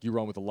don't. Like, you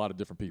run with a lot of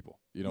different people.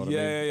 You know what I mean?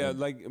 Yeah. And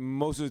Like,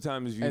 most of the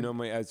time, if you know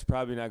me, it's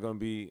probably not going to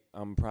be.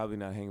 I'm probably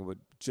not hanging with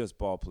just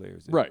ball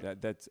players. Right.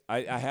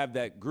 I have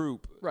that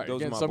group. Right.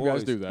 Those Again, are my some boys.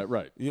 guys do that.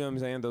 Right. You know what I'm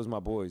saying? Those are my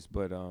boys.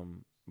 But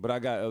I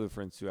got other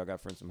friends too. I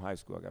got friends from high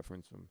school. I got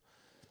friends from.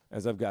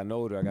 As I've gotten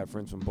older, I got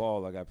friends from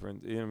ball. I got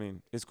friends. You know what I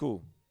mean? It's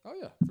cool. Oh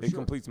yeah. It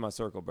completes my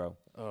circle, bro.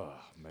 Oh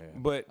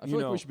man. But I feel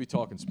like we should be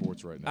talking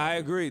sports right now. I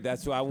agree.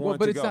 That's what I want. Well,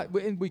 but to it's go. not.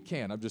 And we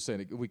can. I'm just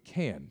saying we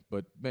can.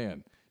 But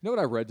man, you know what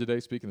I read today?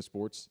 Speaking of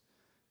sports,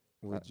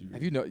 have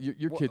you know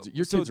your kids?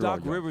 Your so kids are all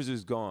Doc young. Rivers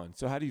is gone.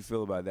 So how do you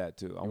feel about that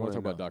too? I You want want to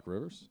talk about Doc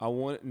Rivers? I don't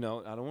want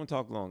to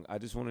talk long. I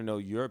just want to know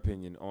your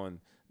opinion on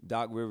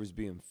Doc Rivers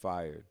being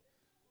fired.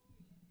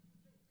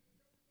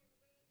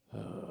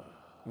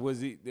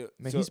 Was he?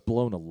 Man, he's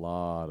blown a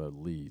lot of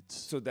leads.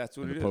 So that's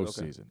what in it the is.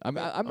 postseason. Okay. I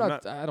mean, I'm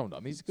not. I don't know. I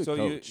mean, he's a good So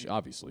coach,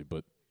 obviously,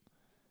 but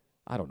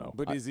I don't know.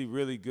 But is he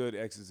really good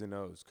X's and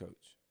O's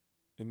coach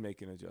in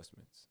making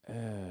adjustments?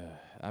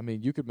 I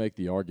mean, you could make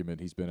the argument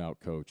he's been out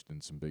coached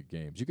in some big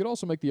games. You could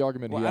also make the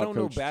argument Well, he I don't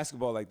know outcoached-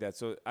 basketball like that,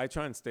 so I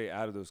try and stay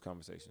out of those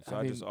conversations. So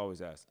I just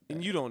always ask.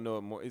 And you don't know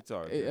it more. It's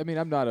all right. I mean,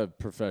 I'm not a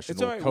professional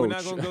It's all right. coach. We're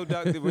not gonna go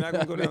down. We're not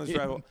gonna go down this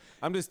rabbit hole.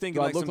 I'm just thinking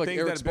Do I like look some like things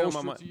Eric that have been on my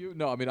Spoelstra mind. to you?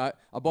 No, I mean, I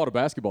bought a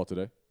basketball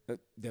today.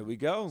 There we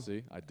go.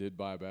 See, I did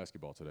buy a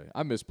basketball today.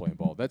 I miss playing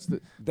ball.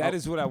 That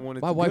is what I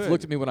wanted. My wife good.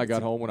 looked at me when I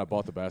got home when I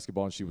bought the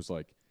basketball, and she was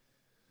like,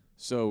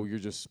 "So you're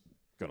just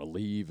gonna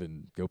leave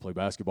and go play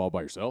basketball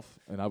by yourself?"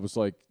 And I was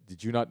like,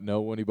 "Did you not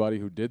know anybody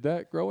who did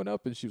that growing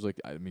up?" And she was like,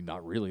 "I mean,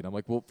 not really." And I'm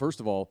like, "Well, first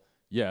of all,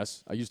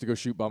 yes, I used to go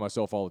shoot by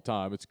myself all the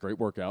time. It's a great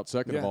workout.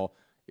 Second of Yeah. all,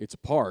 it's a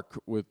park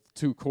with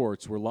 2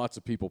 courts where lots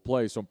of people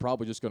play, so I'm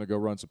probably just going to go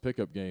run some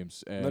pickup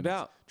games and No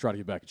doubt. try to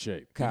get back in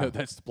shape." Kyle.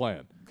 That's the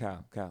plan.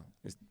 Kyle,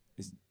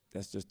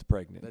 that's just the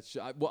pregnant.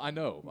 I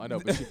know,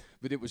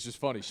 but it was just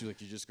funny. She was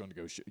like, "You're just going to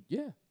go shoot?"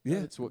 Yeah,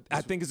 Yeah,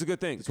 I think it's a good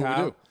thing. that's Kyle,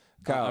 what we do.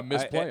 Kyle, I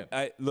miss playing.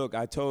 Look,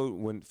 I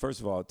told first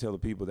of all, tell the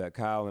people that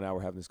Kyle and I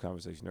were having this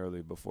conversation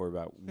earlier before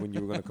about when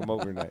you were going to come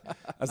over tonight. I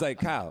was like,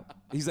 Kyle,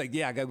 he's like,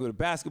 yeah, I got to go to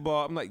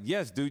basketball. I'm like,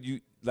 yes,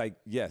 dude,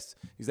 yes.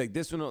 He's like,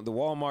 this one, the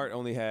Walmart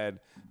only had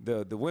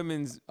the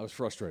women's. I was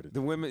frustrated.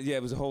 The women, yeah,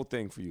 it was a whole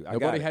thing for you.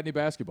 Nobody had any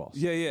basketballs.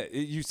 Yeah.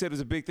 You said it was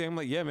a big thing. I'm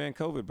like, yeah, man,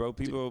 COVID, bro.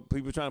 People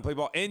trying to play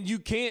ball, and you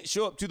can't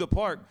show up to the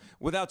park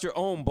without your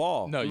own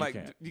ball. No, I'm you like,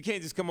 can't. You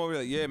can't just come over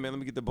like, yeah, man, let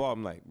me get the ball.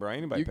 I'm like, bro, ain't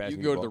anybody You passing can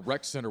me go the to ball. the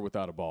rec center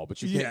without a ball,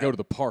 but you Yeah. can't go to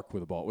the park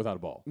with a ball without a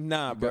ball.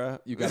 Nah, bro.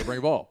 You got to bring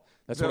a ball.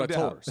 That's No what I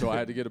told doubt. her. So I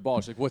had to get a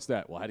ball. She's like, "What's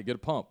that?" Well, I had to get a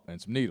pump and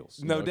some needles.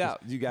 you No know, 'cause-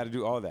 doubt. You got to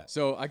do all that.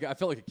 So I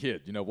felt like a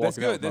kid, walking That's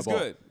out good. with That's my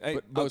ball. good. Hey,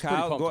 But I but was pretty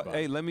Kyle, pumped about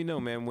it. let me know,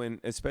 man. When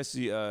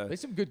especially, They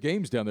some good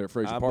games down there at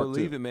Fraser I Park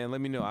believe too. it, man.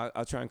 Let me know.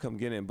 I'll try and come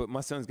get in. But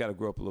my son's got to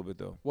grow up a little bit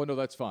though. Well, no,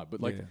 that's fine.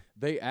 But Yeah.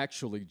 they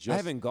actually I just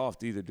haven't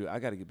golfed either, dude. I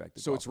got to get back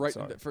to. So golf. it's right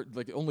I'm sorry. for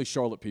only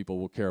Charlotte people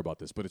will care about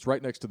this, but it's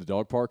right next to the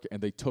dog park,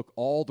 and they took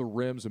all the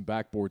rims and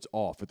backboards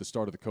off at the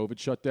start of the COVID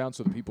shutdown,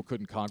 so that people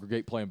couldn't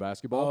congregate playing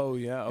basketball. Oh,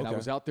 yeah, And I okay.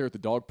 was out there at the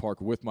dog park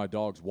with my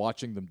dogs,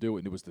 watching them do it,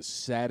 and it was the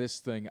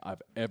saddest thing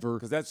I've ever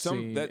Because that's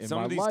seen in some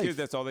my of these life. kids.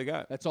 That's all they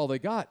got. That's all they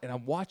got. And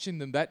I'm watching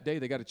them that day.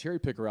 They got a cherry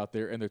picker out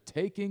there, and they're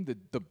taking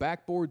the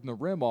backboard and the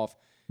rim off.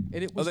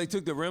 And it Oh, was they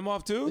took the rim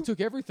off too. they took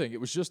everything. It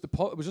was just the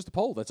pole. It was just the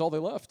pole. That's all they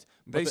left.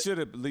 But They should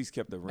have at least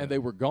kept the rim. and they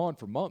were gone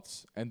for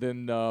months. And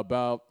then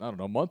about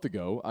a month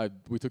ago,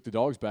 we took the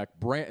dogs back.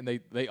 And they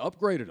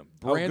upgraded them.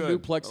 Brand new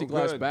good.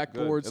 plexiglass Good,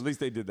 backboards. good. At least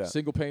they did that.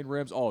 Single pane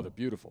rims. Oh, they're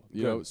beautiful.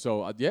 You know.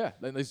 So yeah,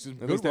 and there's some At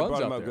good least they runs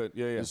brought out 'em up there. good.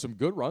 Yeah, yeah. There's some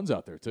good runs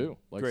out there too.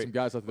 Like Great. some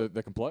guys out there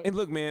that can play. And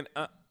look, man.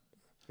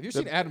 Have you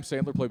seen Adam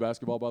Sandler play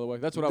basketball? By the way,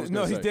 that's what I was.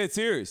 No, gonna he's say. dead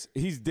serious.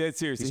 He's dead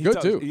serious. He's He good,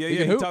 talks, too. Yeah, He yeah.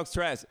 can He hoop. talks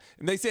trash.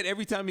 And they said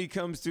every time he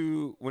comes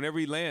to, whenever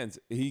he lands,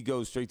 he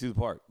goes straight to the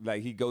park.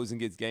 Like he goes and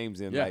gets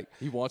games in. Yeah, Like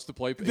he wants to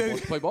play. He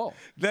wants to play ball.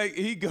 Like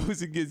he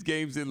goes and gets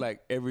games in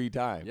like every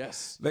time.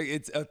 Yes. Like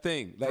it's a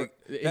thing. Like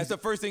that's the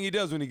first thing he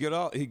does when he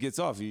gets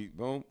off. He's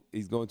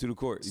going to the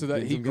court. So He's that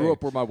getting he some grew games.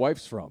 up where my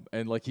wife's from,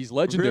 and like he's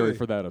legendary Really?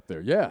 for that up there.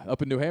 Yeah,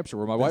 up in New Hampshire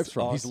where my wife's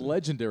from. He's awesome.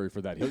 legendary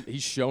for that.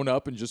 He's shown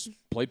up and just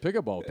played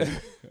pickup ball with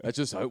people. That's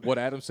just what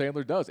Adam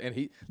Sandler does. And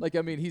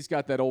he's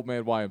got that old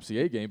man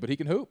YMCA game, but he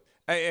can hoop.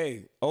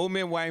 Hey, old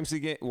man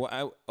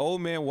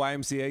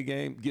YMCA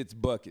game gets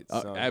buckets.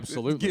 son.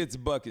 Absolutely. Gets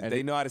buckets. And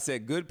they know how to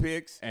set good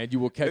picks. And you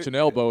will catch an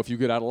elbow if you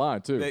get out of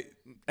line too.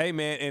 Hey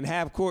man, in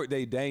half court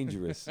they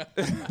dangerous.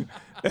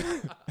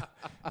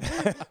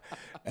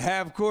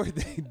 Half court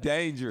they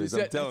dangerous.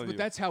 I'm telling but you.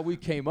 that's how we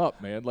came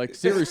up, man. Like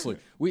seriously,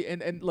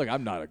 and look,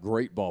 I'm not a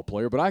great ball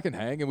player, but I can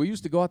hang. And we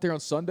used to go out there on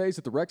Sundays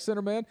at the rec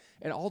center, man.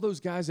 And all those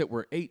guys that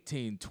were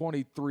 18,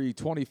 23,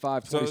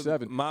 25,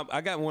 27. I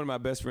got one of my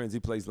best friends.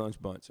 He plays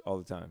lunch bunch all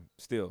the time,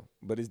 still.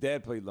 But his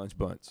dad played lunch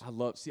bunch. I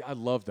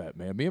love that,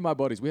 man. Me and my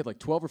buddies, we had like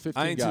 12 or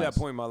 15 I ain't guys. to that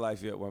point in my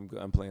life yet where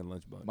I'm playing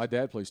lunch bunch. My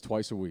dad plays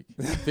twice a week,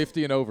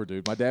 50 and over,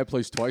 dude. My dad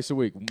plays twice a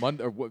week,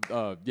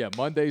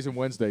 Mondays and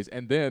Wednesdays,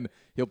 and then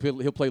he'll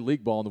play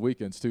league ball football on the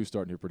weekends too,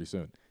 starting here pretty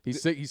soon.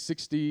 He's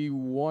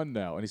 61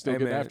 now, and he's still Hey,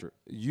 getting man, after it.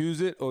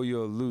 Use it or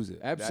you'll lose it.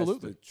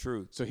 Absolutely. That's the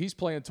truth. So he's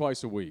playing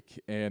twice a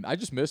week, and I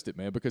just missed it,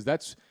 man, because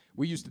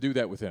we used to do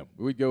that with him.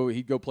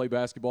 He'd go play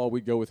basketball,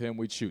 we'd go with him,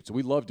 we'd shoot. So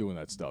we loved doing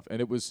that stuff, and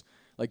it was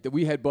like that.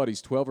 We had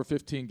buddies, 12 or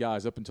 15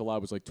 guys, up until I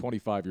was like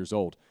 25 years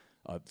old.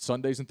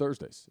 Sundays and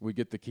Thursdays, we'd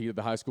get the key to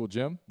the high school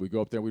gym. We'd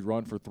go up there, we'd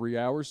run for 3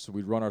 hours. So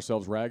we'd run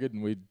ourselves ragged,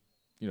 and we'd,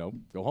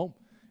 go home.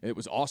 And it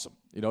was awesome.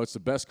 It's the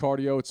best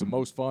cardio. It's the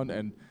most fun,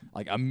 and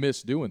like I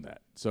miss doing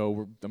that.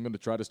 So I'm going to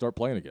try to start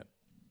playing again.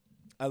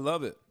 I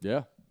love it.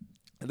 Yeah.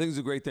 I think it's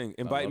a great thing.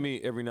 Invite me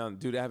every now and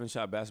then. Dude, I haven't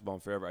shot basketball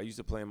in forever. I used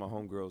to play in my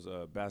homegirl's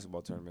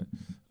basketball tournament,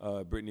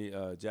 Brittany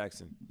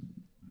Jackson.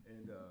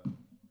 And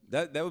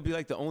that would be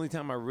like the only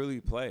time I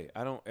really play.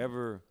 I don't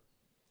ever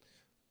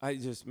 –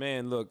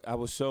 look, I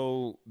was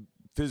so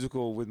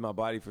physical with my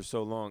body for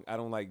so long. I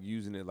don't like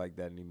using it like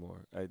that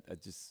anymore. I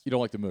just – You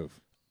don't like to move?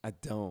 I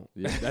don't.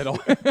 Yeah, I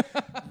don't.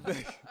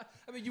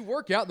 I mean, you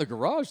work out in the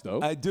garage, though.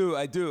 I do.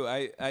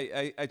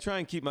 I try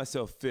and keep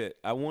myself fit.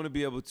 I want to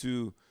be able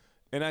to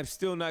 – and I'm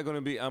still not going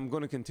to be – I'm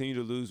going to continue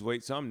to lose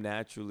weight. So I'm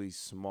naturally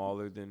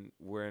smaller than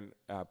when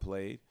I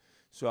played.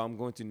 So I'm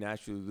going to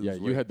naturally lose weight.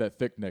 Yeah, you had that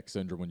thick neck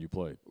syndrome when you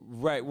played.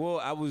 Right.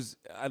 Well,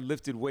 I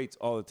lifted weights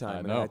all the time.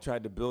 I know. And I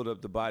tried to build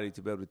up the body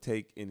to be able to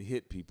take and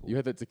hit people. You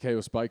had that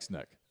Takeo Spikes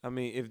neck. I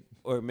mean,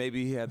 or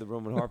maybe he had the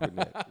Roman Harper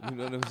neck. You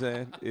know what I'm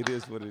saying? It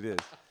is what it is.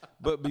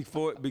 But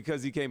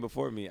because he came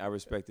before me, I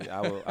respect it.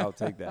 I'll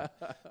take that.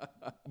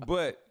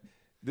 But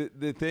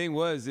the thing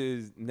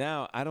is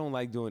now I don't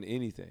like doing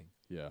anything.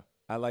 Yeah.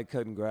 I like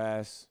cutting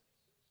grass.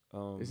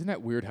 Isn't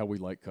that weird how we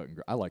like cutting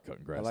grass? I like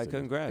cutting grass. I like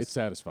cutting grass. It's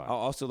satisfying. I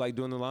also like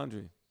doing the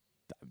laundry.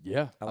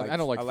 Yeah. I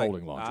don't like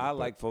folding laundry. I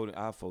like folding.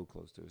 I fold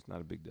close to it. It's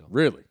not a big deal.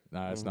 Really?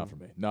 Nah, it's not for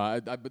me. No,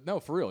 but no,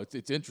 for real.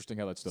 It's interesting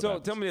how that stuff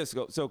happens. Tell me this.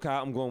 So,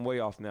 Kyle, I'm going way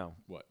off now.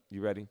 What?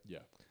 You ready? Yeah.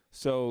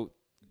 So,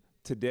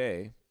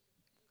 today,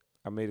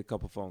 I made a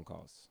couple phone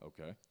calls.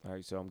 Okay. All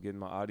right. So, I'm getting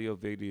my audio,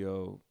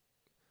 video.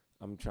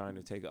 I'm going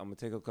to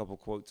take a couple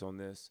quotes on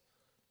this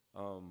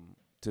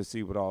to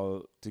see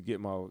to get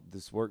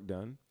this work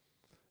done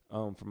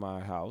for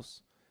my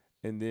house.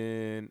 And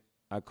then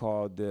I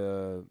called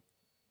the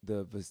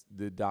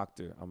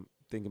doctor. I'm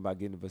thinking about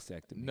getting a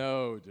vasectomy.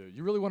 No, dude.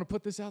 You really want to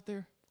put this out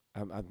there?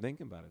 I'm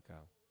thinking about it,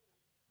 Kyle.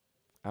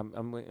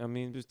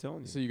 I'm just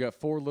telling you. So you got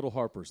 4 little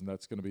Harpers, and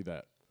that's going to be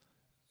that.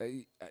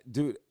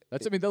 Dude.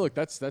 That's a good number of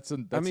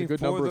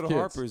kids. 4 little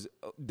Harpers.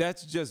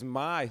 That's just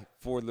my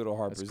 4 little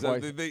Harpers.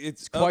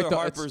 It's other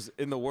Harpers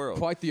in the world.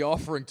 Quite the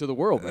offering to the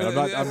world, man.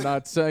 I'm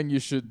not saying you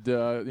should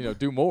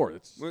do more.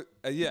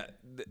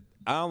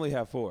 I only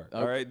have 4.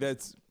 All right,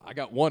 I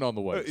got 1 on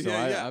the way. So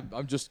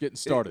I'm just getting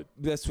started.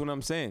 That's what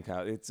I'm saying,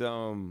 Kyle. It's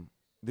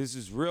this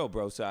is real,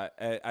 bro. So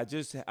I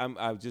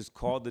just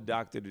called the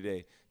doctor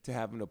today to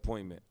have an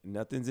appointment.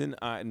 Nothing's in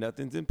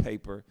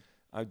paper.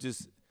 I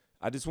just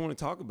want to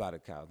talk about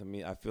it, Kyle. I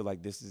mean, I feel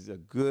like this is a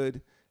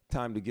good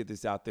time to get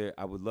this out there.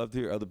 I would love to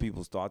hear other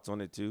people's thoughts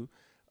on it too.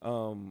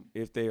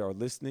 If they are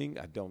listening,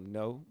 I don't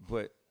know,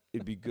 but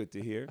it'd be good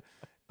to hear.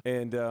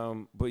 And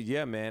but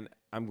yeah, man,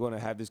 I'm going to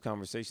have this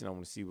conversation. I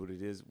want to see what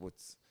it is,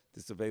 what's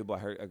this available.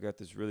 I got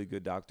this really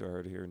good doctor I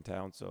heard here in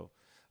town, so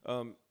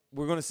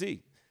we're going to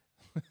see.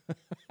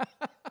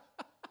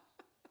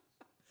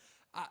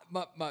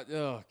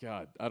 Oh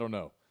God, I don't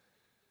know.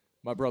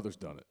 My brother's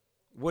done it.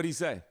 What'd he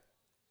say?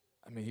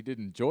 I mean, he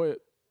didn't enjoy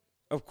it.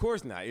 Of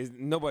course not.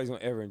 Nobody's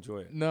gonna ever enjoy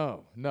it.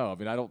 No. I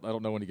mean, I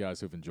don't know any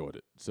guys who've enjoyed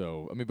it.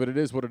 So, I mean, but it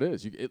is what it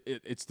is.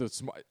 It's the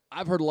smart.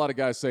 I've heard a lot of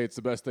guys say it's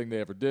the best thing they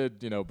ever did.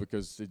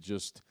 Because it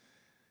just,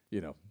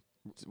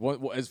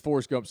 as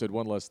Forrest Gump said,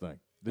 one less thing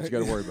that you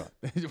got to worry about.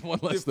 One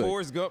less thing. Did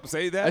Forrest Gump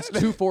say that? That's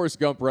 2 Forrest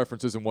Gump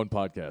references in one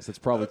podcast. That's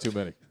probably too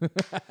many.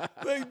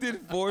 Did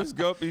Forrest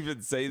Gump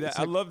even say that?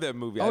 I love that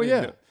movie. Oh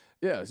yeah.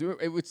 Yeah, so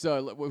it's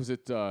what was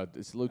it?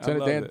 It's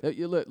Lieutenant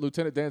Dan.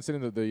 Lieutenant Dan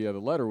sent in the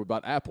letter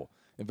about Apple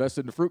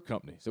invested in a fruit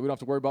company, so we don't have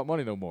to worry about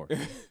money no more.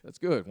 That's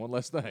good. One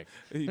less thing.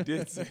 He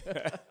did say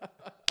that.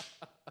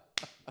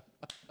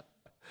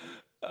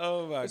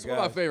 Oh my god! It's one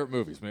of my favorite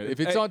movies, man.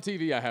 If it's on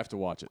TV, I have to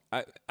watch it.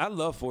 I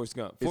love Forrest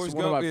Gump. Forrest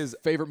Gump is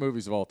favorite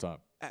movies of all time.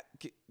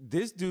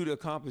 This dude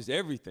accomplished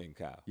everything,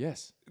 Kyle.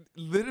 Yes,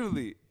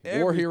 literally.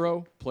 War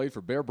hero, played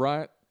for Bear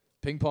Bryant,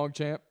 ping pong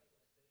champ,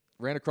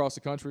 ran across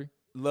the country.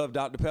 Love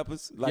Dr.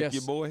 Peppers like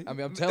your boy. I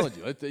mean, I'm telling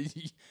you,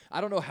 I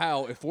don't know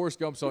how if Forrest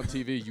Gump's on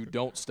TV, you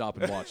don't stop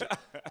and watch it.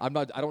 I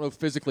don't know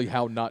physically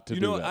how not to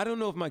do that. I don't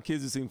know if my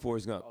kids have seen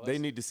Forrest Gump. They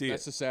need to see it.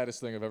 That's the saddest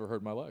thing I've ever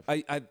heard in my life.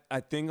 I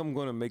think I'm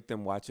going to make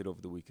them watch it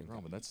over the weekend.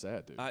 Roman, that's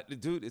sad,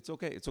 dude. Dude, it's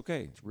okay. It's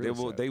okay. It's really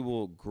sad. They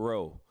will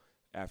grow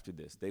after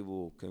this. They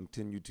will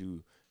continue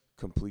to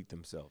complete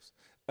themselves.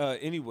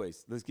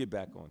 Anyways, let's get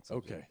back on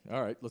subject. Okay.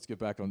 All right. Let's get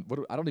back on.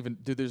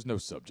 There's no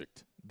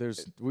subject.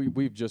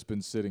 We've just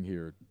been sitting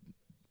here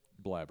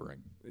blabbering.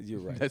 You're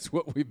right. That's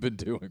what we've been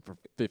doing for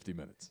 50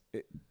 minutes.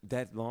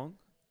 That long?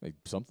 Maybe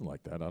something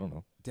like that. I don't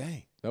know.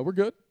 Dang. No, we're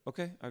good.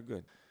 Okay, I'm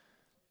good.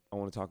 I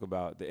want to talk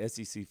about the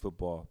SEC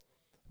football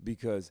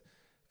because,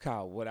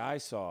 Kyle, what I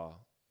saw,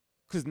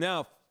 because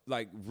now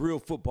like real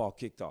football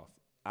kicked off.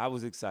 I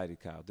was excited,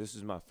 Kyle. This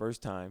was my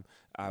first time.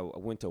 I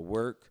went to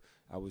work.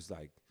 I was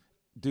like,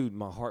 dude,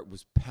 my heart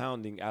was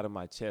pounding out of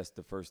my chest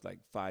the first like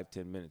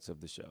 5-10 minutes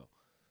of the show.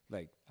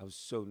 Like, I was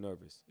so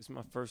nervous. It's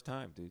my first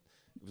time, dude.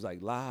 It was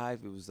like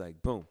live. It was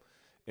like boom.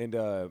 And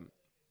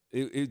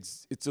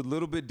it's a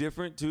little bit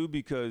different too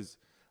because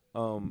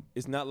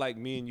it's not like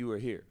me and you are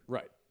here.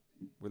 Right.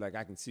 We're like,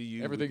 I can see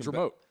you. Everything's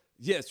remote.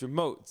 Yes,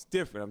 remote. It's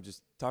different. I'm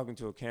just talking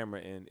to a camera,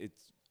 and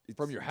it's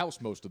from your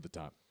house most of the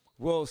time.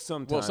 Well,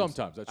 sometimes. Well,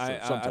 sometimes. That's true.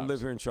 Sometimes. I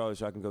live here in Charlotte,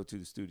 so I can go to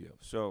the studio.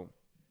 So,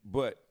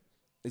 but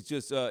it's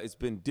just it's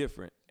been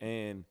different,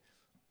 and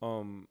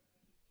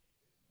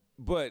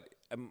but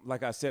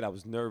like I said, I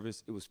was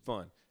nervous. It was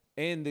fun,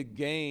 and the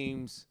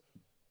games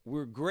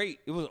were great.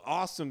 It was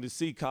awesome to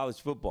see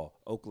college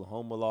football.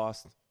 Oklahoma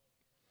lost.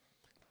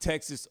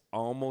 Texas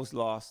almost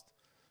lost.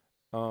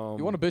 You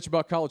want to bitch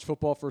about college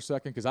football for a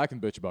second? Because I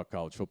can bitch about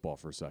college football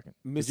for a second.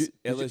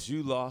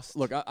 LSU lost.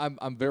 Look,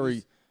 I'm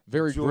very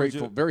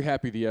grateful, very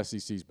happy the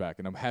SEC's back,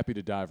 and I'm happy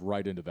to dive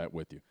right into that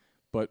with you.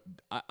 But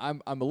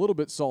I'm a little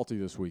bit salty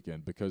this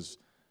weekend because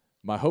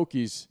my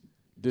Hokies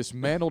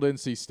dismantled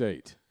NC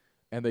State,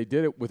 and they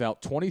did it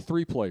without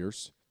 23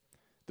 players,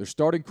 their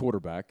starting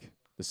quarterback.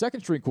 The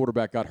second-string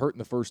quarterback got hurt in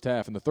the first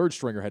half, and the third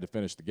stringer had to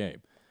finish the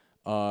game.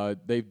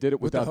 They did it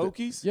without the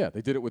Hokies?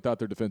 They did it without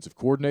their defensive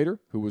coordinator,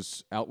 who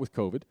was out with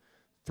COVID,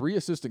 3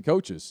 assistant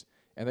coaches,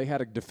 and they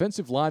had a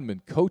defensive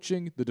lineman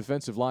coaching the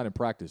defensive line in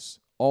practice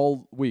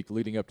all week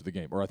leading up to the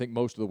game, or I think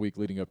most of the week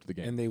leading up to the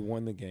game. And they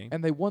won the game.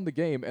 And they won the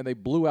game, and they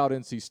blew out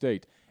NC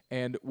State.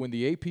 And when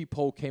the AP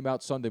poll came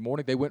out Sunday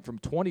morning, they went from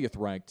 20th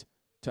ranked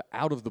to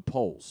out of the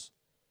polls.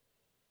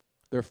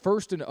 They're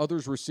first in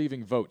others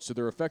receiving votes, so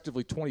they're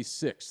effectively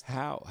 26th.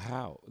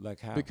 How? Like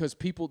how? Because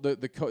people,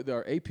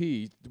 our AP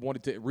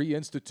wanted to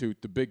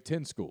reinstitute the Big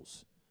Ten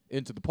schools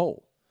into the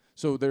poll.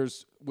 So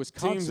there's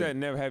Wisconsin. Teams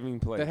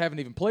that haven't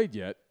even played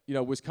yet. You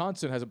know,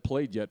 Wisconsin hasn't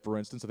played yet, for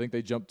instance. I think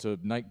they jumped to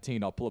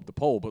 19. I'll pull up the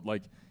poll. But,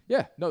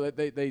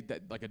 they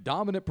like a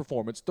dominant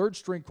performance.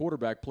 Third-string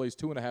quarterback plays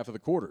 2.5 of the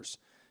quarters.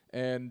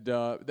 And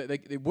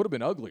they would have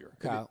been uglier.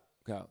 Kyle,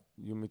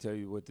 you want me to tell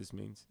you what this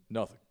means?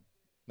 Nothing.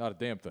 Not a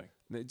damn thing.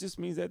 It just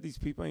means that these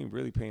people ain't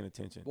really paying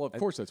attention. Well, of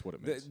course that's what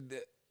it means.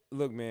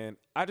 Look, man,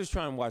 I just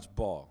try and watch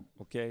ball,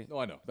 okay? No,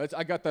 I know.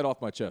 I got that off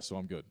my chest, so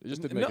I'm good. It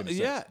just didn't make any sense.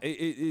 Yeah,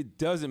 it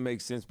doesn't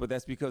make sense, but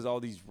that's because all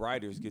these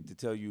writers get to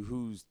tell you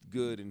who's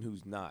good and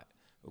who's not,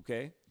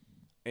 okay?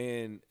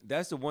 And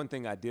that's the one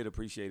thing I did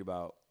appreciate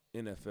about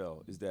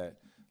NFL is that,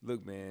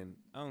 look, man,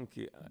 I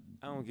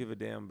don't give a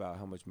damn about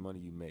how much money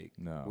you make.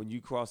 No. When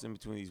you cross in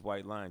between these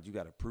white lines, you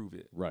got to prove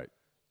it. Right.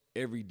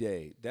 Every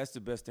day. That's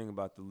the best thing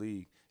about the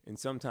league. And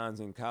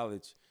sometimes in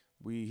college,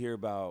 we hear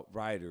about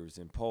writers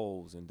and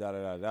polls and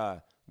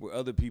da-da-da-da, where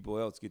other people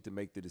else get to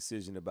make the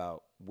decision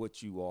about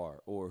what you are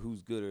or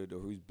who's good or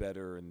who's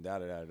better and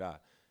da-da-da-da.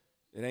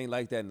 It ain't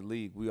like that in the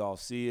league. We all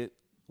see it.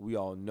 We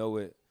all know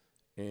it.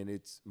 And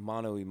it's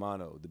mano y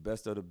mano, the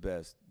best of the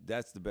best.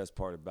 That's the best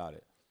part about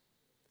it.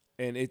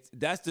 And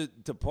that's the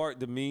part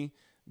to me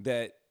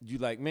that you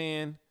like,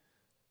 man,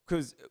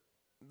 because –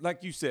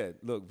 like you said,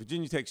 look,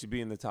 Virginia Tech should be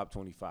in the top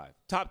 25.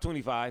 Top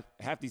 25,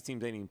 half these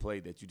teams ain't even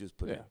played that you just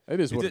put in. It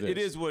is what it is. It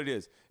is what it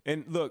is.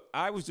 And look,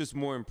 I was just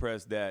more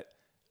impressed that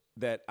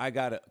I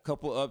got a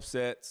couple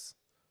upsets.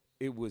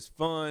 It was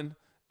fun.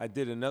 I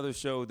did another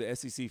show, the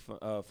SEC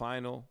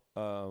final,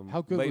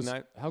 late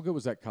night. How good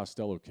was that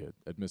Costello kid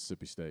at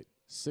Mississippi State?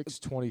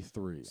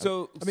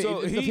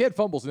 623. He had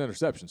fumbles and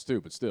interceptions too,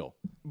 but still.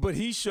 But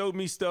he showed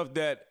me stuff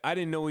that I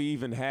didn't know he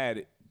even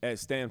had at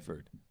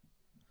Stanford.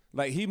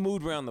 Like, he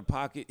moved around the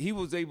pocket. He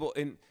was able –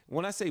 and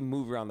when I say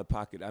move around the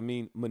pocket, I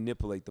mean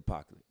manipulate the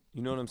pocket.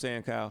 You know what I'm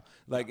saying, Kyle?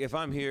 Like, if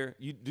I'm here,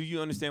 do you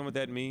understand what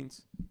that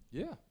means?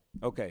 Yeah.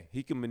 Okay.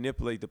 He can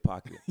manipulate the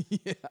pocket.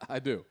 Yeah, I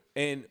do.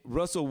 And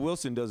Russell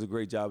Wilson does a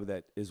great job of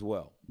that as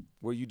well,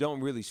 where you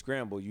don't really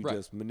scramble. You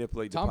just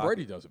manipulate the pocket. Tom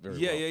Brady does it very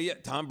well. Yeah.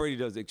 Tom Brady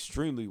does it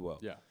extremely well.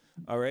 Yeah.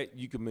 All right?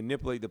 You can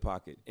manipulate the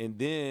pocket. And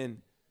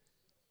then –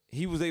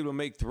 he was able to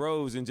make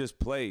throws and just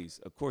plays.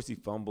 Of course, he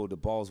fumbled. The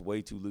ball's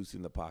way too loose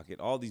in the pocket.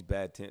 All these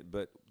bad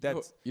but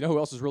that's – You know who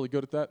else is really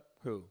good at that?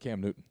 Who? Cam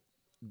Newton.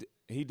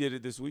 He did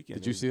it this weekend.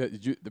 Did you see that?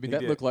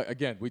 That looked like –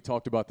 again, we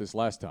talked about this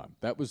last time.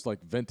 That was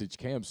like vintage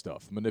Cam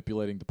stuff,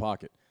 manipulating the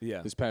pocket.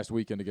 Yeah. This past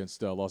weekend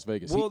against Las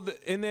Vegas. Well,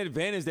 and the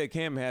advantage that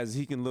Cam has,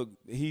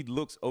 he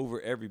looks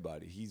over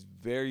everybody. He's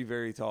very,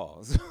 very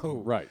tall.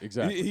 So right,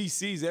 exactly. He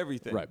sees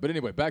everything. Right, but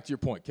anyway, back to your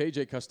point.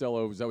 KJ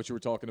Costello, is that what you were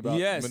talking about?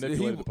 Yes.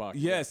 Manipulated the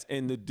pocket. Yes,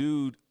 and the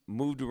dude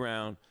moved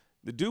around.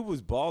 The dude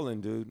was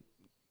balling, dude.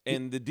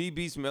 And the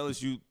DBs from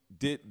LSU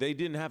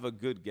didn't have a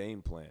good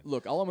game plan.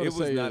 Look, all I'm going to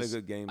say is it was not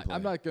a good game plan.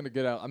 I'm not going to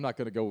get out. I'm not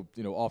going to go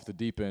off the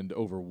deep end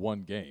over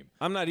one game.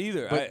 I'm not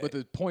either. But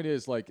the point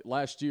is, like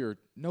last year,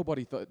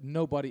 nobody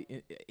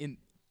in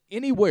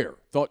anywhere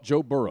thought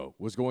Joe Burrow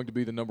was going to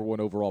be the number 1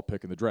 overall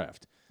pick in the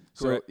draft.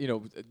 Correct.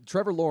 So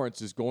Trevor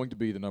Lawrence is going to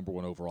be the number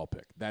 1 overall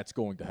pick. That's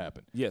going to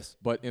happen. Yes.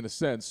 But in a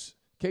sense,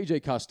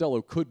 KJ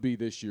Costello could be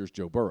this year's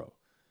Joe Burrow.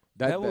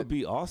 That would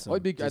be awesome.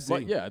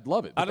 I'd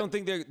love it. I don't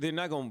think they're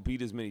not going to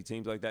beat as many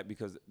teams like that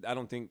because I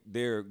don't think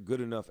they're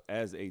good enough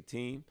as a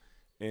team.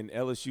 And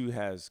LSU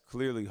has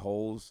clearly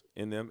holes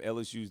in them.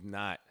 LSU's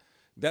not.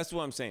 That's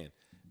what I'm saying.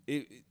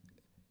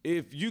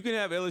 If you can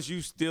have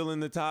LSU still in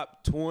the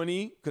top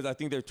 20, because I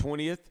think they're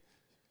 20th,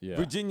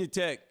 Virginia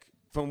Tech,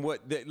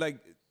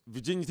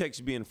 Virginia Tech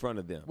should be in front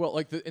of them. Well,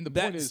 the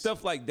point is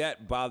stuff like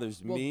that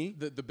bothers me.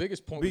 The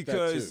biggest point with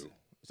that too.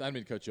 I didn't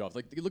mean to cut you off.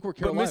 Look where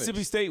Carolina. But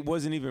Mississippi State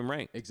wasn't even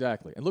ranked.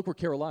 Exactly, and look where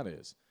Carolina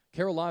is.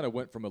 Carolina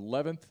went from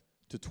 11th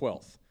to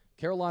 12th.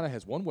 Carolina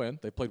has one win.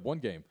 They played one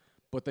game,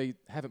 but they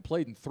haven't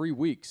played in 3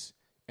 weeks,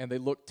 and they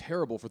looked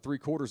terrible for 3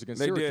 quarters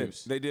against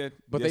Syracuse. They did.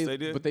 But they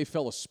did. But they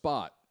fell a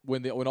spot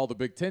when all the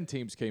Big Ten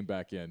teams came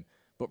back in.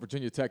 But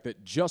Virginia Tech,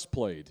 that just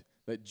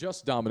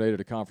dominated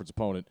a conference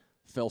opponent,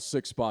 fell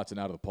 6 spots and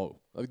out of the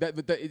poll.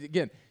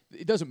 Again,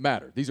 it doesn't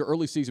matter. These are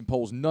early season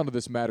polls. None of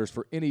this matters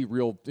for any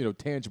real,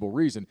 tangible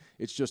reason.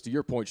 It's just, to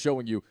your point,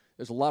 showing you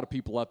there's a lot of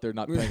people out there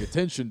not paying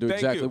attention to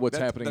exactly what's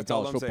happening in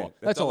college football.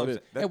 That's all it is.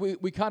 And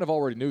we kind of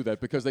already knew that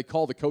because they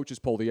call the coaches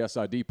poll the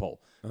SID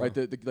poll, right?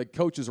 The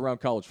coaches around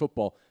college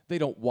football, they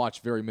don't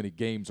watch very many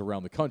games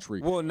around the country.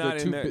 Well,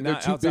 not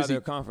outside their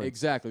conference.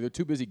 Exactly. They're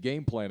too busy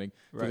game planning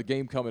for the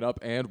game coming up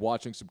and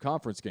watching some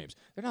conference games.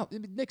 They're not.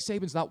 Nick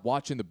Saban's not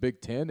watching the Big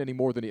Ten any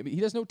more than he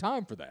has no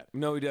time for that.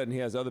 No, he doesn't.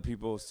 He has other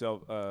people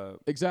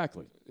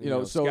exactly.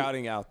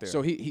 Scouting out there.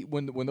 So he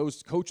when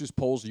those coaches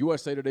polls,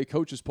 USA Today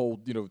coaches poll,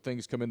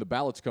 things come in, the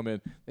ballots come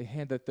in, they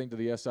hand that thing to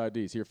the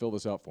SIDs. Here, fill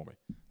this out for me.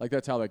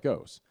 That's how that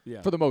goes.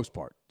 Yeah. For the most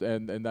part,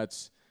 and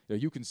that's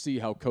you can see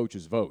how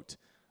coaches vote.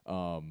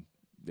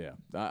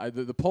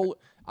 The poll.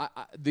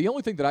 The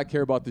only thing that I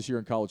care about this year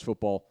in college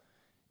football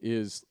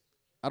is,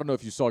 I don't know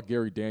if you saw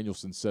Gary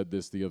Danielson said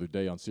this the other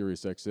day on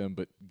SiriusXM,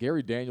 but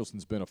Gary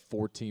Danielson's been a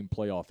 4-team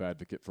playoff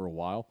advocate for a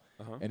while,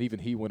 and even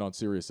he went on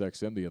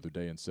SiriusXM the other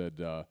day and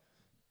said,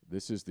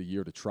 this is the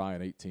year to try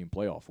an 8-team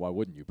playoff. Why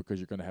wouldn't you? Because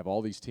you're going to have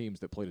all these teams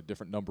that played a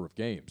different number of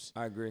games.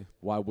 I agree.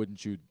 Why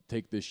wouldn't you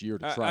take this year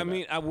to try I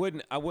mean, I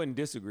wouldn't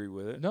disagree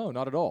with it. No,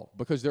 not at all,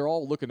 because they're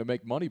all looking to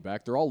make money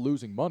back. They're all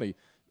losing money.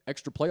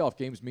 Extra playoff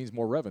games means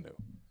more revenue.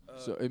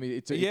 So I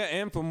mean,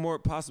 and for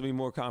possibly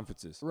more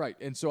conferences. Right,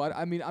 and so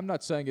I mean, I'm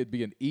not saying it'd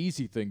be an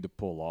easy thing to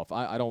pull off.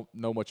 I don't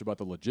know much about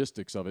the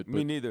logistics of it.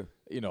 Me neither.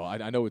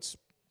 I know it's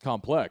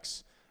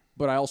complex,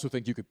 but I also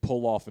think you could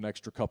pull off an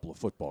extra couple of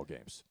football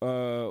games.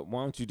 Why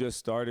don't you just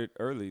start it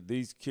early?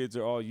 These kids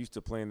are all used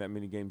to playing that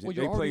many games.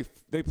 Well,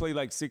 they play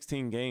like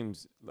 16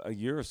 games a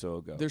year or so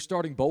ago. They're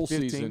starting bowl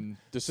 15. Season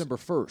December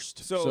 1st,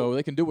 so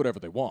they can do whatever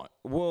they want.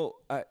 Well,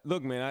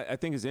 look, man, I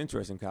think it's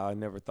interesting, Kyle. I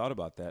never thought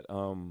about that.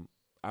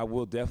 I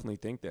will definitely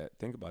think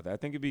about that. I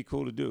think it'd be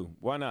cool to do.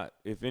 Why not?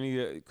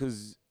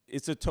 Because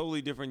it's a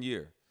totally different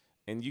year.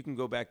 And you can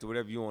go back to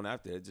whatever you want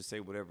after it. Just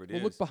say whatever it is.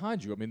 Well, look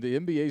behind you. I mean, the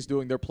NBA's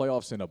doing their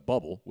playoffs in a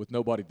bubble with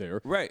nobody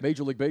there. Right.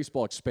 Major League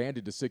Baseball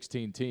expanded to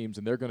 16 teams,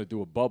 and they're going to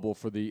do a bubble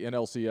for the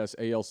NLCS,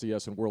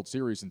 ALCS, and World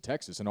Series in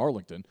Texas, in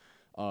Arlington.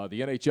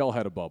 The NHL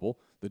had a bubble.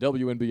 The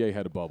WNBA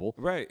had a bubble.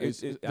 Right. I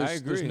agree.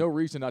 There's no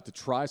reason not to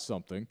try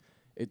something,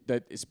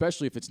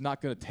 especially if it's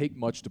not going to take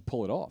much to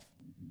pull it off.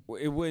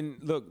 It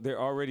wouldn't look. They're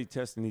already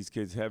testing these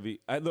kids heavy.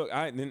 I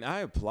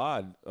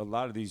applaud a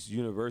lot of these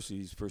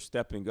universities for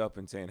stepping up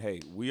and saying, "Hey,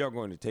 we are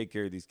going to take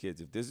care of these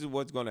kids. If this is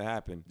what's going to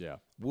happen,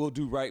 we'll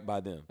do right by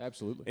them."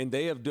 Absolutely. And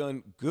they have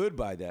done good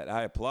by that.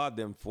 I applaud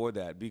them for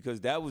that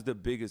because that was the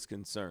biggest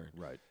concern.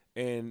 Right.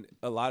 And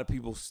a lot of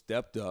people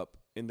stepped up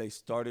and they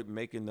started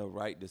making the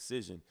right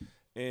decision.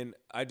 And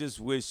I just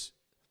wish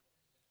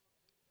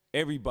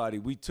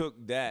we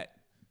took that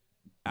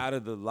out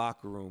of the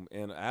locker room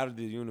and out of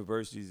the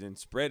universities and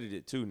spreaded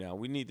it too. Now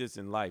we need this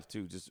in life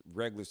too, just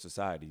regular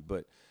society.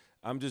 But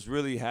I'm just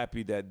really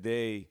happy that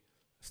they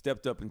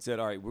stepped up and said,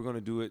 all right, we're going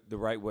to do it the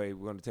right way.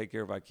 We're going to take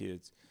care of our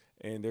kids,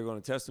 and they're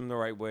going to test them the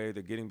right way.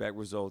 They're getting back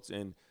results.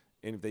 And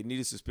if they need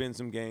to suspend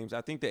some games, I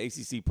think the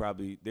ACC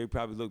probably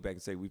look back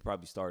and say we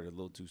probably started a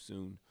little too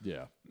soon.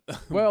 Yeah.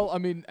 Well, I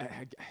mean,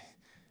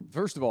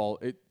 first of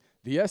all,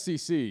 the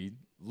SEC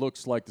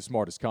looks like the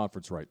smartest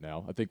conference right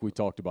now. I think we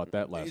talked about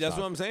that last time. That's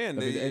what I'm saying.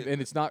 I mean,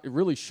 and it's not. It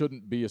really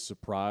shouldn't be a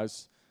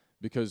surprise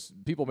because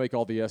people make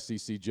all the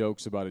SEC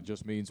jokes about it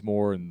just means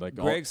more and like.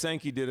 Greg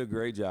Sankey did a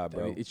great job,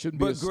 bro. I mean, it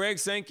shouldn't be. But Greg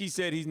Sankey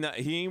said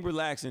he ain't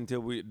relaxing until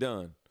we're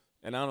done,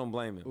 and I don't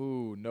blame him.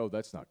 Ooh, no,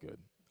 that's not good.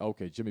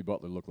 Okay, Jimmy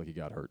Butler looked like he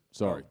got hurt.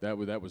 Sorry, that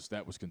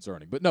was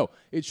concerning. But no,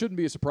 it shouldn't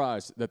be a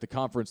surprise that the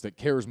conference that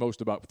cares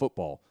most about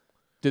football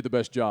did the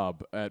best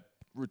job at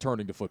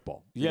returning to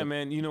football. Yeah,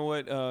 man. You know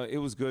what? It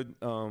was good.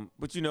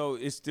 But,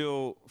 it's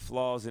still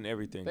flaws in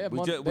everything. They have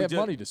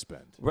money to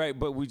spend. Right,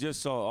 but we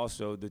just saw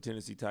also the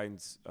Tennessee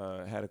Titans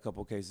had a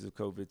couple cases of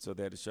COVID, so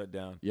they had to shut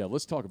down. Yeah,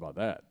 let's talk about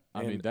that.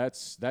 I mean,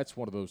 that's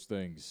one of those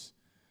things.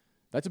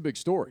 That's a big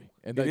story.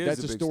 And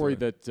that's a story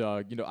that,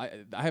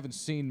 I haven't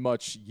seen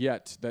much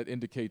yet that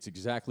indicates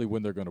exactly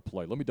when they're going to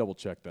play. Let me double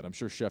check that. I'm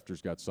sure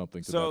Schefter's got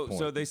something to that point.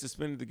 So they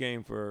suspended the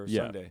game for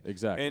Sunday.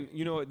 Exactly. And,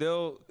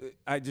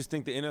 I just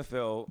think the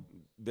NFL,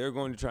 they're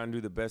going to try and do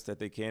the best that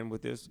they can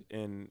with this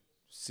and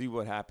see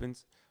what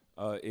happens.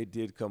 it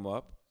did come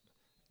up,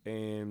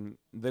 and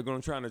they're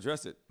going to try and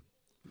address it.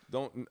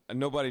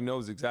 Nobody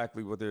knows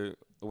exactly what the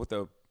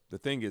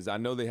thing is. I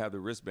know they have the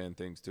wristband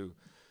things too,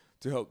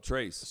 to help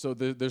trace. So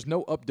there's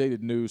no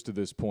updated news to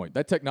this point.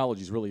 That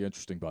technology is really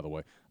interesting, by the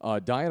way.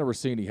 Diana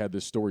Rossini had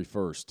this story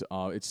first.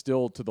 It's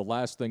still to the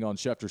last thing on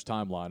Schefter's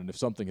timeline, and if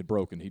something had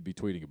broken, he'd be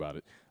tweeting about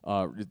it.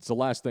 It's the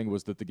last thing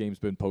was that the game's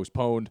been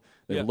postponed.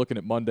 They were looking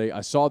at Monday.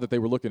 I saw that they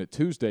were looking at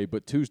Tuesday,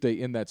 but Tuesday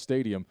in that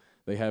stadium,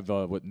 they have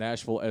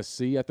Nashville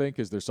SC, I think,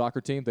 is their soccer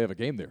team. They have a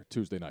game there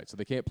Tuesday night, so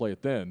they can't play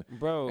it then.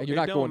 Bro, and you're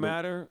it not don't going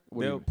matter.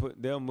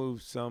 They'll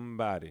move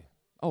somebody.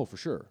 Oh, for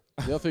sure.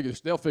 They'll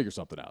figure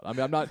something out. I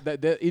mean, I'm not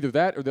either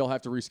that or they'll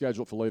have to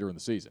reschedule it for later in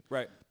the season.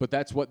 Right. But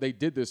that's what they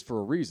did this for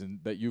a reason.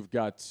 That you've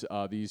got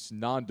these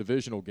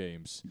non-divisional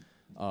games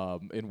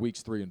in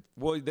weeks 3 and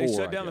 4. Well, they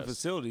shut down the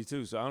facility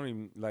too, so I don't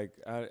even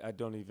I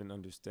don't even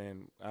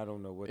understand. I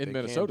don't know what in they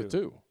Minnesota can do.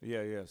 too.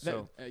 Yeah.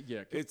 So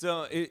yeah,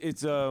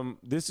 it's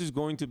this is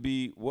going to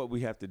be what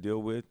we have to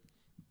deal with,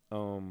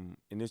 and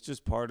it's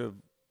just part of.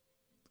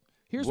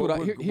 Here's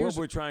what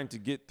we're trying to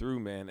get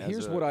through, man.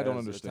 Here's what I don't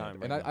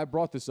understand, and I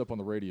brought this up on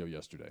the radio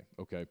yesterday.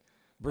 Okay,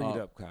 bring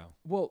it up, Kyle.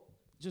 Well,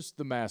 just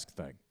the mask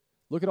thing.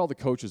 Look at all the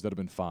coaches that have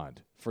been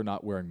fined for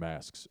not wearing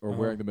masks or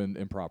wearing them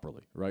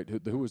improperly. Right?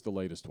 Who was the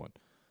latest one?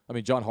 I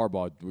mean, John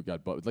Harbaugh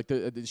got like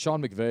the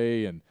Sean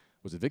McVay and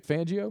was it Vic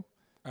Fangio?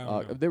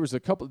 There was a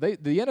couple. The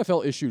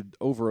NFL issued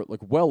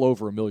well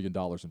over $1 million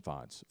in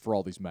fines for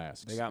all these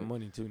masks. They got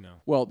money too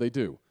now. Well, they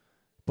do.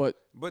 But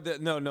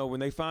no. When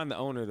they find the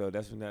owner, though,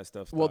 that's when that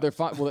stuff stops.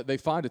 Well, they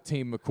fined a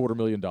team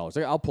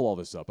 $250,000. I'll pull all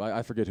this up.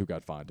 I forget who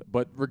got fined.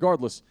 But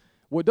regardless,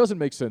 what doesn't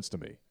make sense to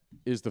me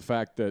is the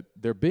fact that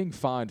they're being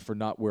fined for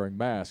not wearing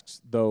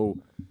masks, though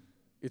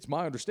it's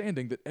my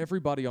understanding that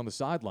everybody on the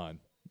sideline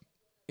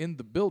in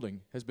the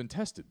building has been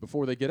tested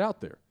before they get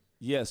out there.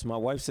 Yes, my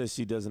wife says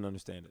she doesn't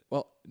understand it.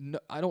 Well, no,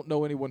 I don't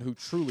know anyone who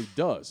truly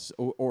does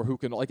or who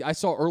can. Like I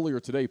saw earlier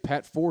today,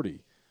 Pat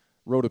Forty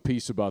wrote a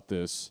piece about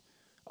this.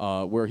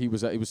 Where he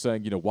was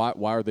saying, why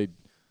are they?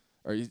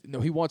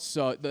 He wants.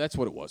 That's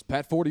what it was.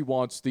 Pat Forty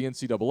wants the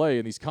NCAA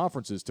and these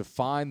conferences to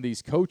fine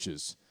these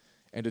coaches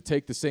and to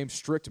take the same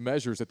strict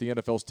measures that the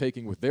NFL's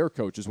taking with their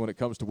coaches when it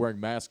comes to wearing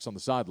masks on the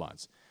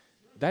sidelines.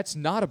 That's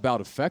not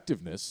about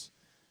effectiveness.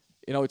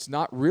 It's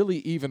not really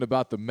even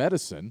about the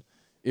medicine.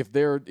 If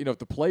they're, if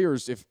the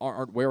players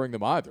aren't wearing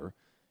them either,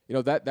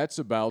 that's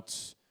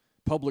about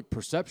public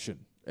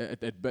perception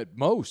at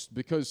most.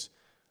 Because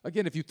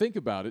again, if you think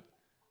about it.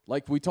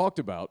 Like we talked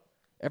about,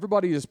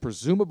 everybody is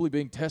presumably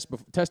being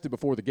tested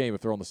before the game if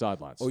they're on the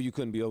sidelines. Or you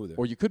couldn't be over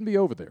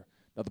there.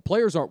 Now, the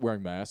players aren't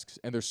wearing masks,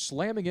 and they're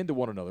slamming into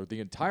one another the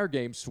entire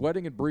game,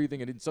 sweating and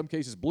breathing, and in some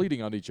cases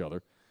bleeding on each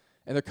other.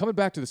 And they're coming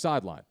back to the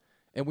sideline.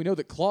 And we know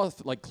that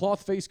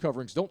cloth face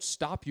coverings don't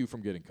stop you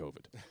from getting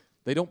COVID.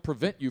 They don't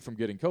prevent you from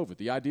getting COVID.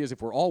 The idea is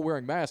if we're all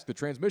wearing masks, the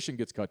transmission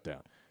gets cut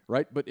down,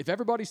 right? But if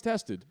everybody's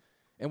tested,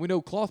 and we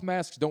know cloth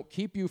masks don't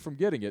keep you from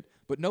getting it,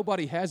 but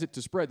nobody has it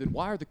to spread, then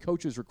why are the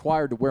coaches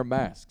required to wear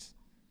masks?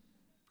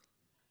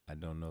 I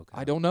don't know.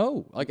 I don't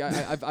know. Like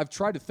I've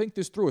tried to think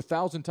this through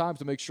 1,000 times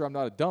to make sure I'm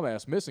not a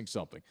dumbass missing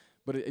something,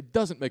 but it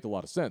doesn't make a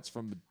lot of sense.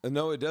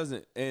 No, it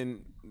doesn't.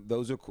 And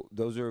those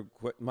are.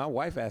 My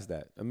wife asked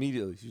that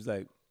immediately. She's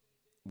like,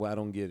 "Well, I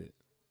don't get it."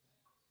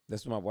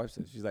 That's what my wife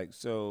said. She's like,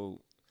 "So."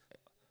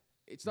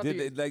 It's not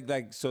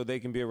so they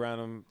can be around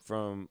them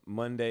from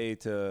Monday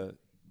to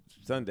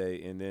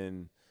Sunday, and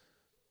then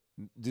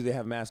do they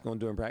have masks on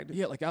during practice?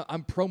 Yeah,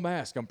 I'm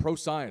pro-mask. I'm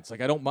pro-science. I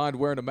don't mind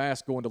wearing a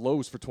mask going to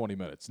Lowe's for 20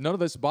 minutes. None of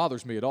this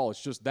bothers me at all.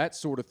 It's just that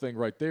sort of thing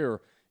right there,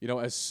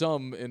 as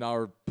some in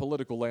our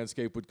political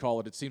landscape would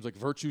call it. It seems like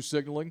virtue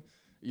signaling,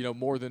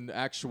 more than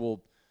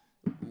actual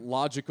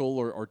logical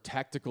or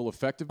tactical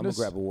effectiveness.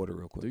 I'm going to grab a water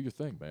real quick. Do your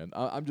thing, man.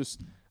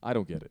 I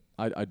don't get it.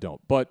 I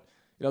don't. But,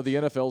 the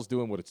NFL's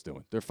doing what it's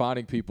doing. They're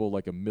fining people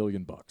like $1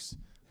 million.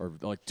 Or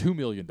like $2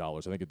 million,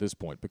 I think, at this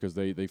point, because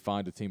they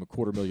fined a team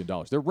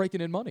 $250,000. They're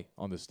raking in money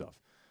on this stuff.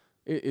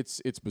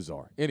 It's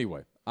bizarre.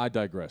 Anyway, I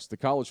digress. The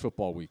college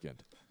football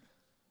weekend.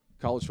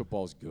 College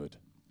football is good.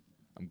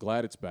 I'm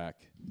glad it's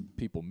back.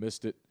 People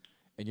missed it.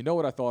 And you know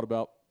what I thought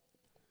about?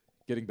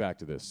 Getting back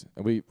to this.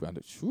 And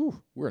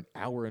we're an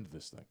hour into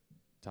this thing.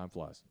 Time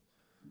flies.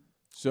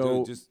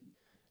 So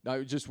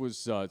it just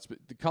was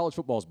the college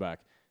football's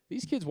back.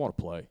 These kids want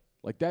to play.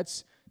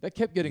 That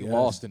kept getting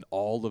lost in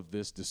all of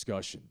this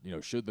discussion.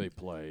 Should they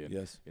play?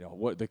 And,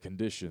 what the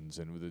conditions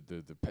and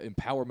the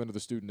empowerment of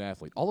the student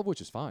athlete, all of which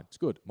is fine. It's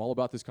good. I'm all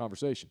about this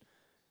conversation.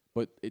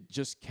 But it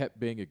just kept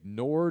being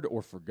ignored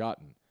or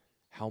forgotten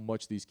how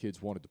much these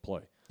kids wanted to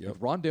play. Yep.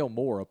 With Rondale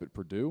Moore up at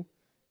Purdue,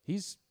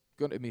 he's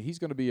going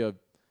to be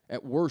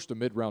at worst a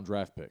mid-round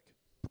draft pick,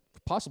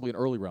 possibly an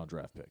early round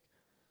draft pick.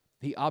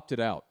 He opted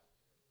out,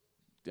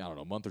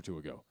 a month or two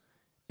ago.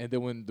 And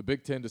then when the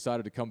Big Ten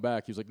decided to come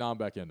back, he was like, "No, I'm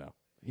back in now."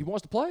 He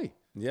wants to play.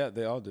 Yeah,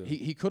 they all do.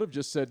 He could have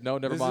just said, "No,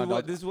 never mind."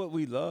 This is what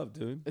we love,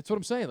 dude. That's what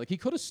I'm saying. He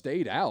could have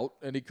stayed out,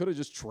 and he could have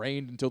just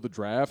trained until the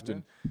draft,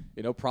 and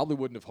probably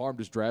wouldn't have harmed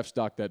his draft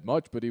stock that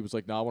much. But he was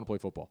like, "No, I want to play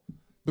football."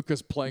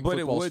 because playing But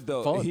it football's would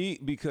though. fun.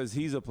 Because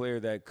he's a player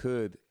that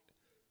could,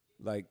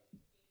 like,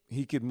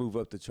 he could move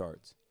up the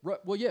charts. Right.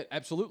 Well, yeah,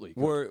 absolutely.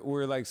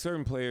 Where like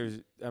certain players,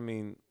 I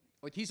mean,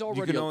 Like he's you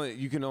already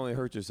can only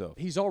hurt yourself.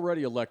 he's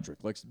already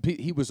electric. Like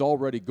he was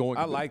already going.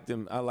 I liked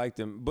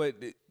him. But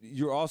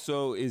you're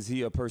also, is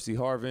he a Percy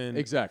Harvin?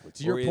 Exactly.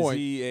 To or your point,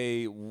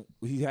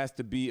 he has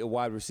to be a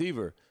wide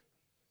receiver.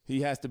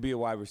 He has to be a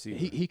wide receiver.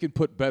 he can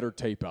put better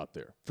tape out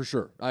there for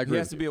sure. I agree. He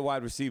has with to you. be a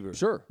wide receiver.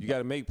 Sure. You got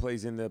to make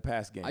plays in the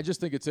pass game. I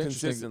just think it's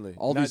interesting. Consistently,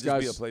 All not these just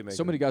be guys, a playmaker.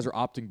 so many guys are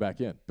opting back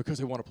in because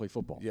they want to play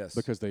football. Yes.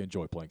 Because they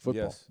enjoy playing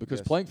football. Yes, Because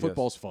yes, playing yes.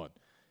 football's fun.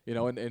 You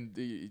know, and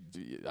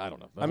I don't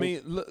know. I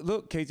mean,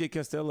 look, KJ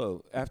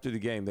Costello, after the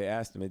game, they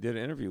asked him, they did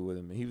an interview with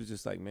him, and he was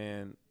just like,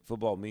 man,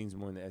 football means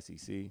more in the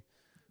SEC.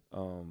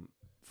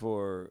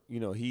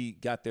 He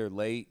got there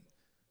late,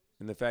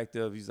 and the fact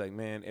of, he's like,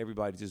 man,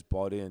 everybody just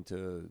bought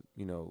into,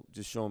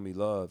 just showing me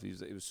love.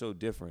 It was so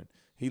different.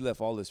 He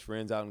left all his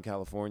friends out in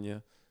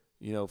California,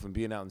 from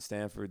being out in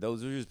Stanford.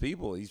 Those are his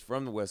people. He's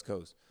from the West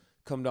Coast.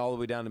 Come all the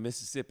way down to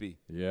Mississippi.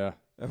 Yeah.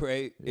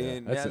 Right? Yeah.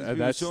 And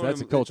that's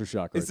a culture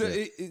shock right it's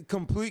there. a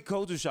complete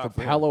culture shock.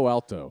 From Palo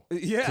Alto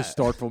to Yeah.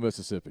 Starkville,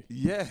 Mississippi.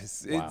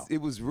 Yes. Wow. It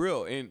was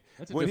real. And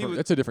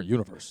That's a different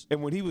universe.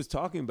 And when he was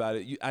talking about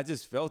it, I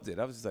just felt it.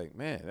 I was just like,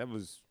 man, that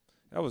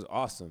was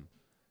awesome.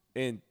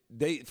 And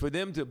for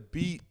them to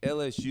beat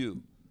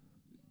LSU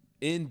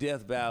in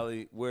Death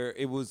Valley, where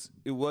it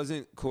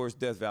wasn't, of course,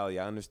 Death Valley.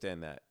 I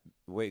understand that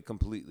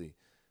completely,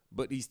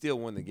 but he still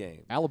won the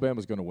game.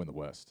 Alabama's going to win the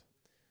West.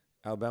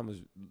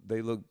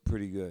 They look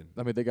pretty good.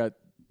 I mean, they got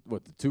the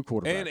two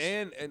quarterbacks.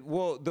 And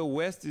well, the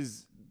West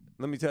is.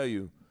 Let me tell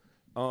you,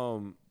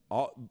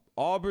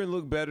 Auburn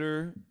looked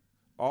better.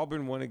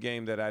 Auburn won a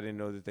game that I didn't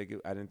know that they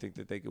could. I didn't think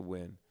that they could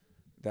win.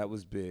 That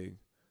was big.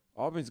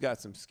 Auburn's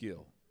got some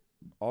skill.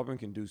 Auburn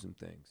can do some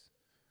things.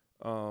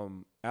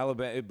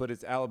 Alabama, but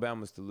it's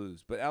Alabama's to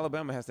lose. But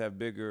Alabama has to have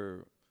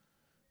bigger.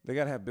 They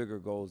got to have bigger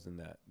goals than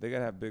that. They got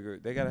to have bigger.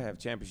 They got to have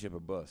championship or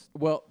bust.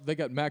 Well, they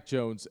got Mac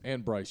Jones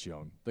and Bryce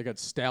Young. They got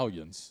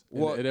stallions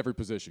at every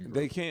position group.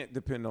 They can't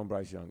depend on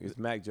Bryce Young. It's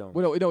Mac Jones.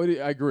 Well, no,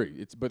 I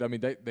agree. But I mean,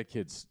 that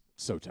kid's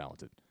so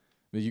talented.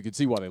 I mean, you can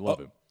see why they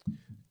love him.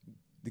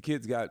 The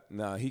kid's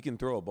he can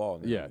throw a ball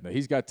now. Yeah, no,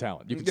 he's got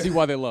talent. You can see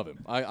why they love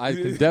him. I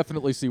can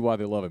definitely see why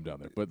they love him down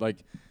there. But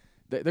like,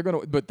 they're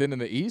gonna. But then in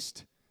the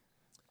East,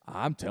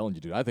 I'm telling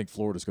you, dude, I think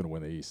Florida's going to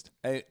win the East.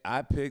 Hey,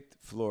 I picked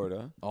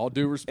Florida. All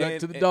due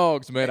respect to the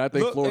Dogs, man. I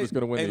think Florida's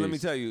going to win the East. Let me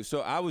tell you.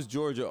 So I was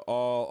Georgia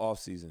all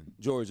offseason.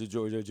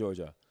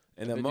 Georgia.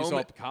 And the then moment you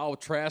saw Kyle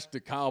Trask to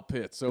Kyle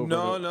Pitts. Over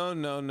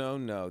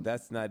No.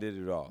 That's not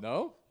it at all.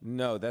 No?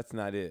 No, that's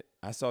not it.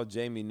 I saw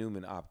Jamie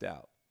Newman opt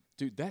out.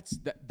 Dude,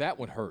 that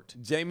one hurt.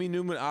 Jamie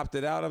Newman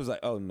opted out. I was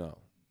like, oh, no.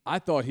 I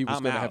thought he was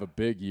going to have a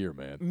big year,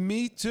 man.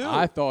 Me too.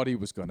 I thought he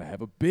was going to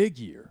have a big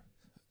year.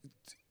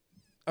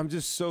 I'm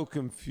just so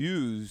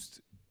confused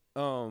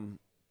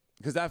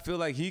because I feel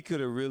like he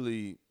could have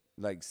really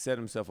set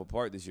himself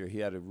apart this year. He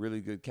had a really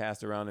good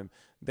cast around him.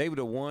 They would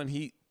have won.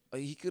 He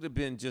could have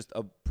been just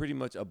pretty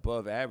much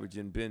above average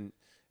and been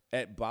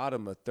at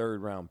bottom a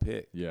third-round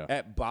pick. Yeah.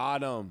 At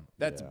bottom.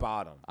 That's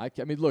bottom. I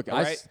mean, look.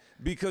 Right?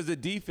 Because the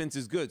defense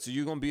is good, so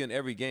you're going to be in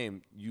every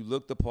game. You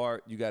look the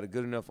part. You got a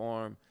good enough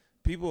arm.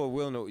 People are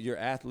willing to – you're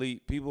an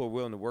athlete. People are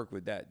willing to work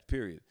with that,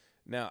 period.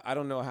 Now, I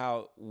don't know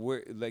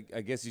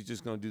I guess he's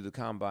just going to do the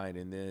combine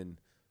and then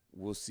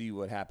we'll see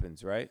what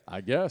happens, right?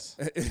 I guess.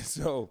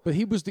 But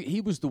he was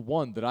the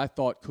one that I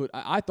thought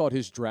I thought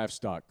his draft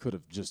stock could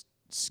have just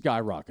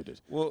skyrocketed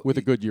with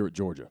a good year at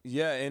Georgia.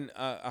 Yeah, and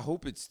I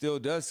hope it still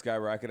does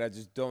skyrocket. I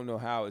just don't know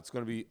how. It's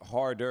going to be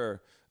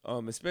harder,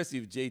 especially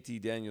if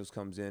JT Daniels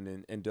comes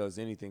in and does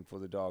anything for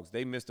the Dogs.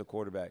 They missed a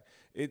quarterback.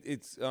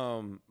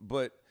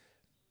 But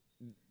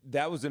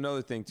that was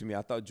another thing to me.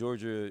 I thought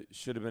Georgia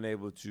should have been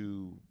able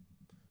to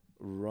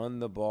run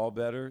the ball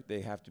better.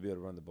 They have to be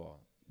able to run the ball.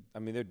 I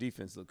mean, their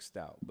defense looks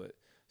stout, but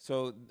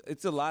so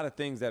it's a lot of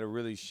things that are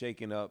really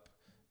shaking up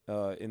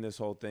in this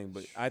whole thing.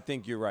 But I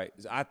think you're right.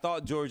 I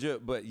thought Georgia,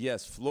 but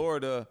yes,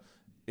 Florida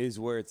is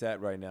where it's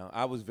at right now.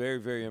 I was very,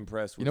 very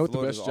impressed with Florida's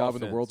Florida's the best job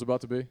offense. in the world's about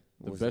to be?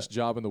 The best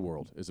job in the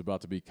world is about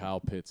to be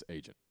Kyle Pitts'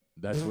 agent.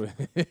 That's what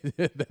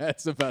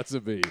that's about to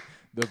be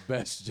the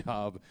best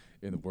job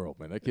in the world,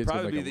 man. That kid's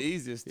probably gonna be the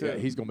easiest too. Yeah,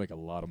 he's gonna make a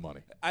lot of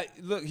money.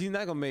 He's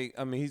not gonna make.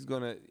 I mean, he's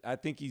gonna. I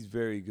think he's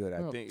very good.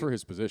 Well, I think for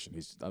his position,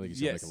 I think he's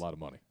gonna make a lot of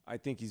money. I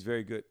think he's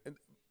very good.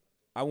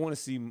 I want to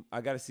see.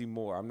 I got to see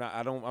more. I'm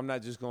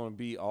not just gonna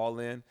be all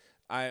in.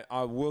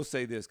 I will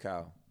say this,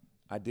 Kyle.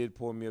 I did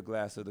pour me a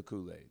glass of the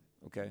Kool-Aid.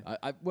 Okay.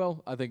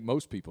 I think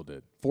most people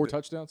did. 4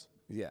 touchdowns.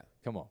 Yeah.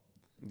 Come on.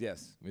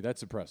 Yes. I mean,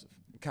 that's impressive.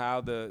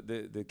 Kyle,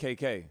 the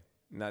KK,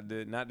 not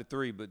the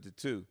 3, but the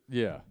 2.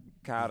 Yeah.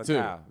 Kyle to 2.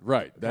 Kyle.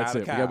 Right. That's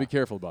Kyle it. to We gotta be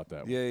careful about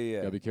that one. Yeah.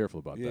 Gotta be careful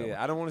about that.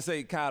 Yeah. I don't want to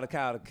say Kyle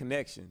to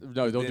connection.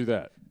 No, don't do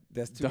that.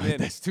 That's too many.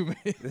 That's too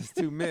many. That's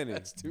too many.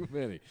 That's too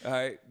many. All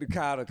right, the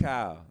Kyle to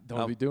Kyle.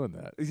 Don't be doing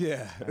that.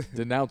 Yeah.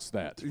 Denounce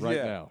that right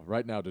Yeah. now.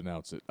 Right now,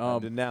 denounce it.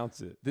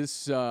 Denounce it.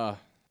 This. I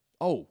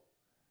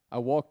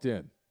walked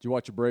in. Did you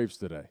watch the Braves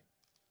today?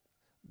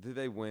 Did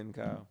they win,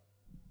 Kyle?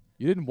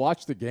 You didn't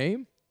watch the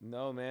game?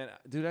 No, man.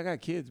 Dude, I got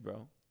kids,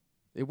 bro.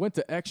 It went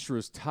to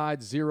extras,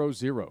 tied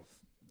 0-0.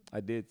 I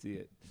did see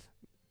it.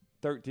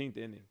 13th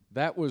inning.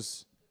 That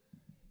was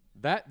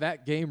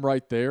that game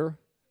right there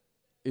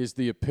is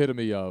the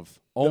epitome of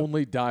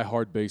only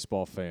diehard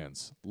baseball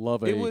fans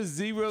love It a was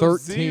 0-0.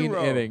 13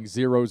 inning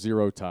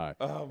 0-0 tie.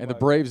 Oh, And the my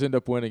Braves end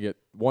up winning it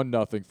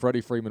 1-0. Freddie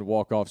Freeman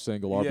walk-off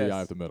single, RBI Yes.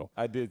 up the middle.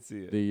 I did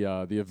see it.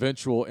 The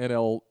eventual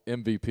NL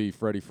MVP,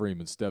 Freddie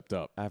Freeman, stepped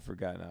up I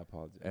forgot, and I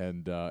apologize.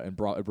 and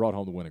brought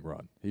home the winning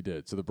run. He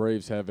did. So the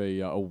Braves have a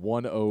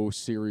 1-0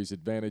 series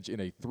advantage in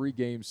a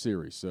 3-game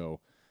series. So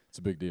it's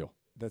a big deal.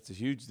 That's a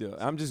huge deal.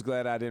 I'm just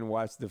glad I didn't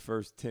watch the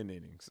first 10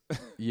 innings.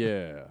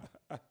 Yeah.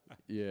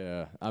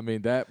 Yeah. I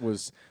mean, it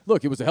was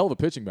a hell of a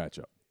pitching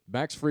matchup.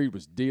 Max Fried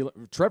was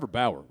dealing. Trevor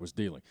Bauer was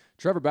dealing.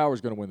 Trevor Bauer is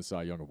going to win the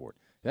Cy Young Award.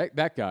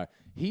 That guy,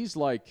 he's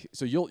like,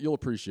 so you'll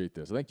appreciate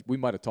this. I think we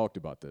might have talked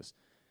about this.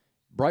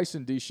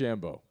 Bryson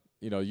DeChambeau,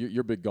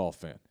 you're a big golf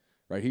fan,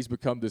 right? He's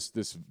become this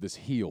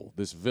heel,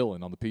 this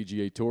villain on the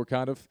PGA Tour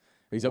kind of.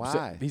 He's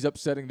Why? He's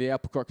upsetting the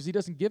apple cart because he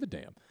doesn't give a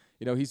damn.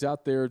 He's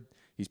out there.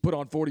 He's put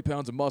on 40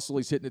 pounds of muscle.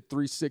 He's hitting at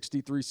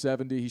 360,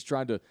 370. He's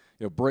trying to,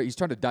 he's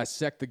trying to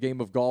dissect the game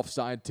of golf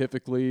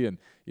scientifically, and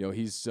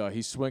he's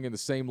swinging the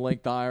same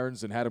length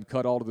irons and had them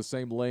cut all to the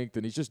same length,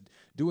 and he's just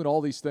doing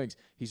all these things.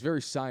 He's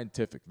very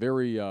scientific,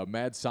 very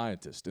mad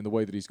scientist in the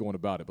way that he's going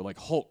about it, but like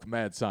Hulk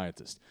mad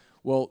scientist.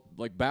 Well,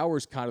 like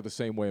Bauer's kind of the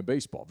same way in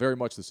baseball, very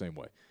much the same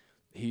way.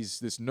 He's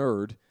this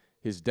nerd.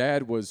 His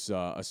dad was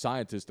a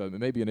scientist,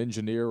 maybe an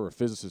engineer or a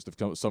physicist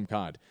of some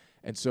kind.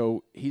 And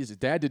so his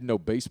dad didn't know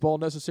baseball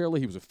necessarily.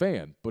 He was a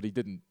fan, but he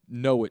didn't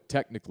know it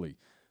technically.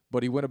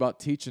 But he went about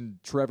teaching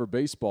Trevor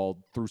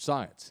baseball through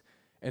science.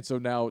 And so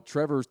now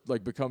Trevor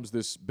becomes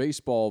this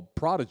baseball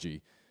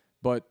prodigy,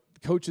 but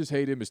coaches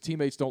hate him. His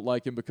teammates don't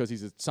like him because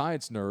he's a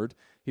science nerd.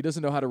 He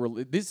doesn't know how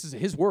to this is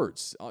his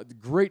words.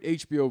 Great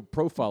HBO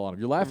profile on him.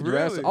 You're laughing your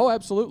ass off. Oh,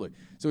 absolutely.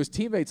 So his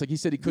teammates, he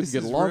said he couldn't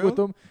get along with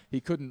them.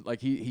 He couldn't,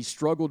 he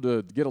struggled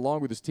to get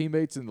along with his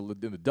teammates in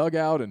the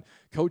dugout, and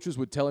coaches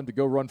would tell him to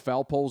go run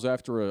foul poles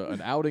after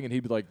an outing, and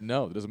he'd be like,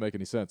 no, that doesn't make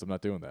any sense. I'm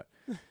not doing that.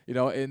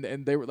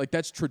 And they were like,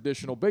 that's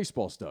traditional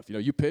baseball stuff.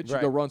 You pitch,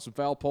 right. You go run some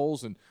foul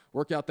poles and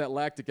work out that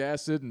lactic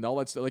acid and all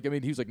that stuff.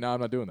 He was like, no,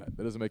 I'm not doing that.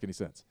 That doesn't make any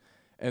sense.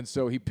 And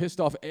so he pissed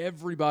off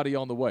everybody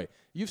on the way.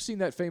 You've seen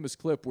that famous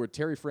clip where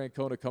Terry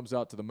Francona comes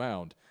out to the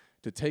mound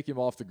to take him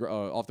off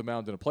the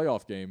mound in a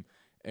playoff game,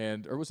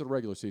 or was it a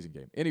regular season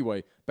game?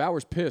 Anyway,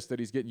 Bauer's pissed that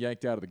he's getting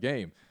yanked out of the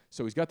game.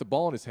 So he's got the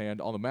ball in his hand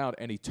on the mound,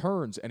 and he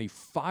turns and he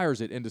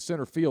fires it into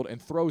center field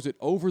and throws it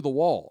over the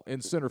wall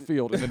in center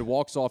field and then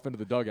walks off into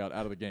the dugout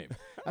out of the game.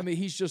 I mean,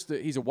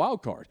 he's a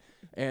wild card,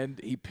 and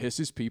he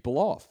pisses people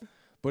off.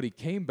 But he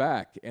came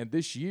back, and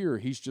this year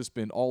he's just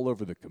been all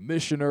over the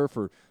commissioner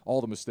for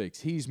all the mistakes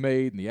he's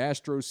made and the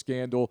Astros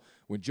scandal.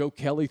 When Joe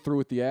Kelly threw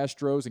at the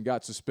Astros and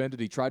got suspended,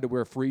 he tried to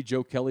wear free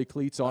Joe Kelly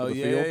cleats onto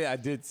the field. Yeah, I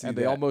did see that. And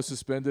they almost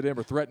suspended him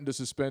or threatened to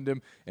suspend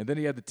him. And then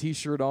he had the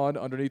T-shirt on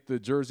underneath the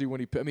jersey when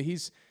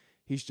he's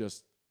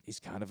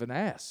kind of an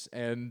ass.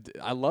 And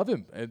I love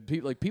him. And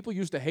people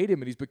used to hate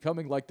him, and he's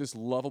becoming like this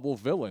lovable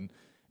villain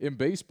in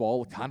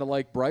baseball, kind of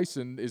like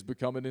Bryson is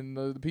becoming in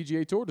the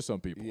PGA Tour to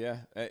some people. Yeah,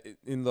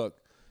 and look,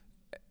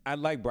 I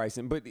like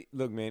Bryson, but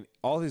look, man,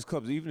 all his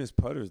clubs, even his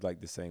putter's like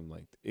the same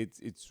length.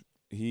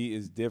 He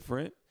is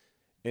different,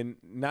 and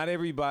not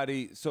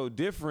everybody. So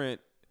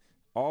different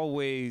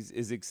always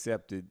is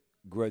accepted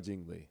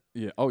grudgingly.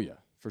 Yeah. Oh yeah,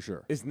 for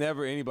sure. It's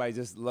never anybody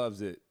just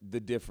loves it the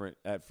different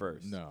at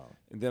first. No.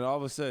 And then all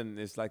of a sudden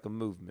it's like a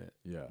movement.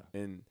 Yeah.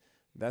 And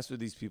that's what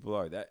these people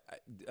are.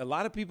 A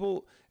lot of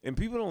people, and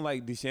people don't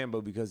like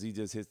DeChambeau because he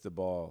just hits the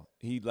ball.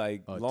 He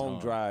long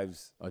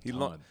drives. A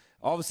ton.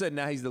 All of a sudden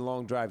now he's the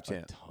long drive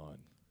champ. A ton.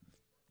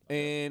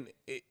 And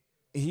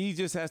he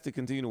just has to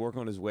continue to work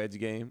on his wedge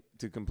game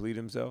to complete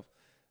himself.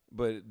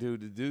 But,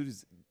 dude, the dude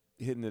is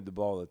hitting the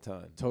ball a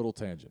ton. Total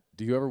tangent.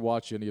 Do you ever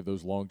watch any of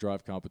those long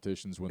drive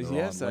competitions when they're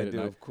yes, on late I do.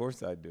 at night? Of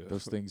course I do.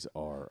 Those things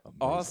are amazing.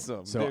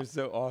 Awesome. So They're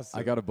so awesome.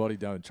 I got a buddy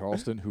down in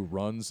Charleston who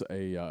runs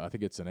I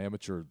think it's an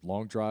amateur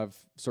long drive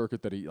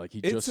circuit that he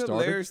it's just started.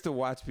 hilarious to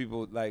watch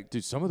people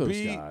Dude, some of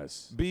those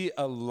guys be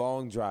a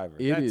long driver.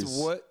 That's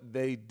what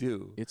they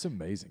do. It's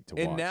amazing to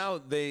and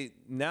watch.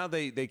 now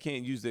they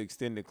can't use the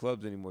extended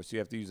clubs anymore, so you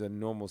have to use a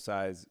normal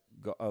size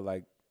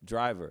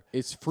driver.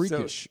 It's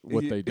freakish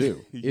what they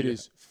do. Yeah. It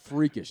is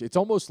freakish. It's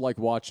almost like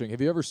watching.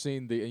 Have you ever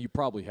seen and you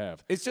probably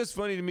have. It's just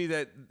funny to me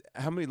that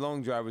how many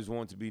long drivers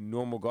want to be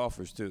normal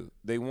golfers too.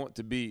 They want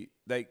to be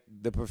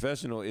the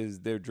professional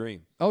is their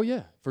dream. Oh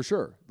yeah, for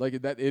sure.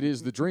 Like that, it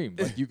is the dream.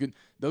 Like you can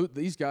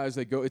these guys,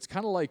 they go. It's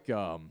kind of like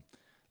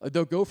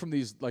they'll go from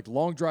these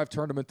long drive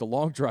tournament to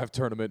long drive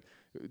tournament,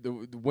 the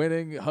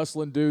winning,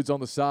 hustling dudes on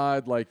the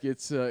side. Like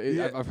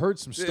I've heard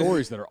some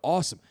stories that are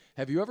awesome.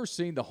 Have you ever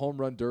seen the home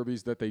run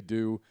derbies that they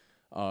do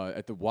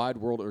at the Wide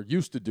World, or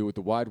used to do at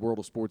the Wide World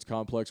of Sports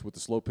Complex with the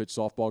slow pitch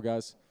softball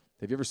guys?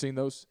 Have you ever seen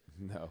those?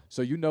 No.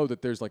 So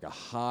that there's a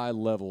high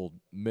level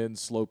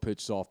men's slow pitch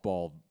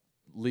softball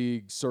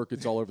league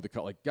circuits all over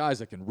like guys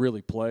that can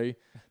really play,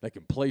 that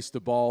can place the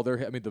ball.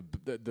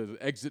 The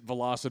exit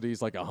velocity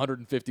is like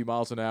 150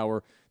 miles an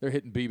hour. They're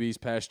hitting BBs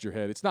past your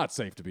head. It's not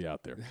safe to be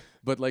out there.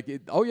 But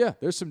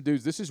there's some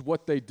dudes. This is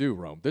what they do,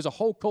 Rome. There's a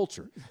whole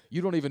culture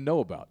you don't even know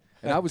about.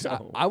 And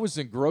I was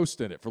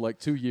engrossed in it for like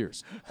 2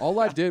 years. All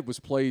I did was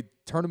play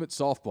tournament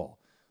softball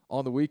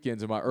on the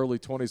weekends in my early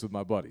 20s with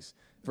my buddies.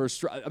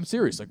 I'm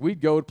serious. Like, we'd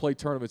go and play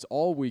tournaments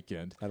all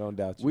weekend. I don't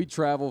doubt you. We'd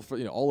travel for,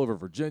 all over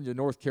Virginia,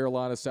 North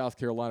Carolina, South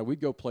Carolina.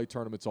 We'd go play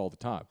tournaments all the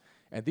time.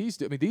 And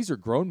these are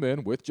grown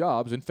men with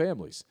jobs and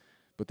families.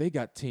 But they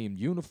got team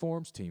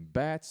uniforms, team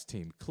bats,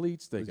 team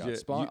cleats. They got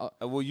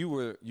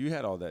you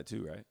had all that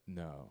too, right?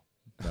 No,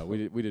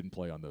 we didn't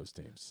play on those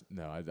teams.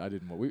 No, I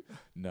didn't. We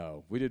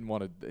didn't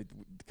want to.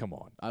 Come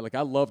on, I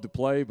love to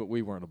play, but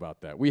we weren't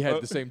about that. We had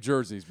the same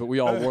jerseys, but we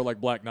all wore like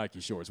black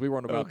Nike shorts. We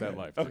weren't about that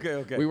life.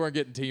 Okay. We weren't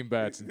getting team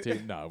bats and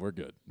team. No, we're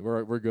good.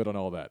 We're good on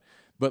all that.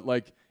 But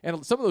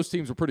and some of those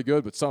teams were pretty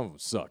good, but some of them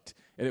sucked.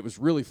 And it was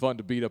really fun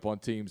to beat up on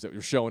teams that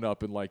were showing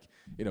up in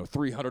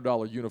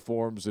 $300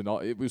 uniforms and all.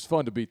 It was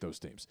fun to beat those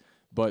teams.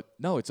 But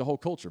no, it's a whole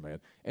culture,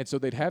 man. And so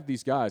they'd have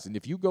these guys, and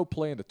if you go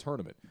play in a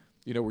tournament,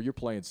 where you're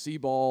playing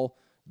C-ball,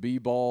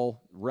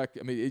 B-ball, rec.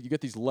 You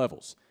get these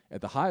levels. At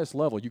the highest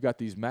level, you got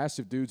these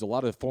massive dudes, a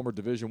lot of former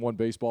Division I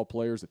baseball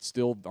players that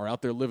still are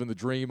out there living the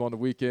dream on the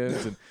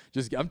weekends. And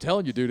I'm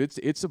telling you, dude,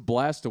 it's a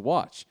blast to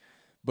watch.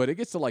 But it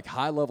gets to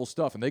high-level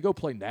stuff, and they go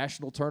play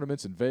national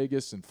tournaments in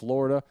Vegas and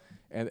Florida,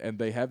 and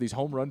they have these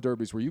home run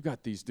derbies where you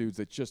got these dudes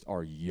that just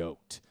are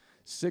yoked.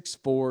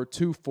 6'4",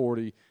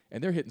 240,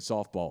 and they're hitting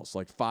softballs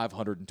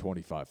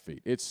 525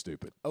 feet. It's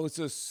stupid. Oh, it's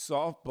a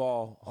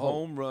softball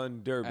home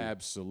run derby.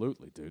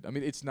 Absolutely, dude.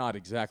 It's not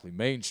exactly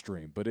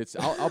mainstream, but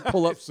I'll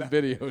pull up some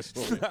videos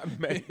for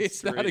you.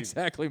 It's not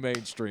exactly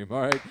mainstream,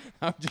 all right?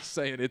 I'm just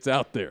saying it's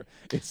out there.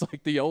 It's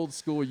like the old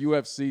school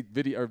UFC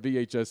video or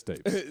VHS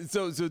tapes.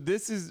 So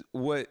this is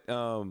what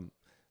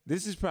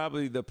this is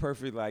probably the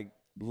perfect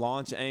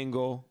launch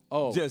angle.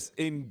 Oh, just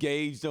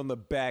engaged on the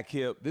back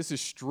hip. This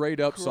is straight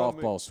up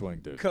softball swing,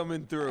 dude.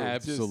 Coming through.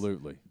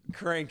 Absolutely. Just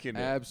cranking it.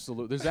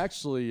 Absolutely. There's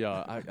actually,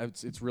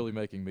 it's really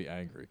making me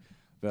angry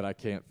that I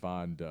can't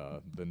find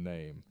the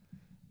name.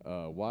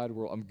 Wide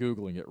World. I'm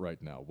Googling it right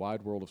now.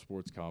 Wide World of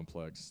Sports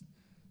Complex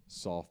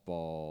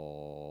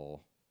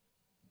softball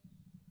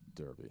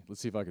derby.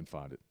 Let's see if I can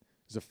find it.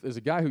 There's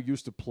a guy who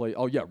used to play.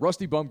 Oh, yeah,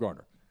 Rusty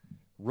Bumgarner.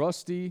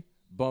 Rusty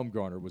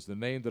Bumgarner was the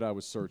name that I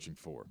was searching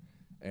for.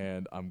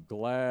 And I'm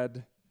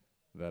glad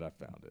that I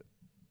found it.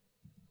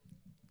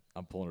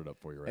 I'm pulling it up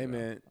for you right now.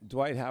 Hey, man,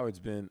 Dwight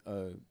Howard's been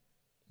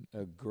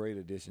a great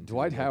addition.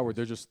 Dwight Howard,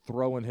 they're just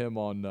throwing him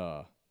on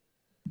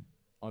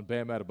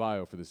Bam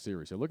Adebayo for this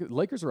series. So look,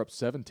 Lakers are up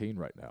 17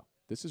 right now.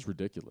 This is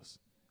ridiculous.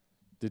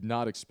 Did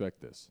not expect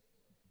this.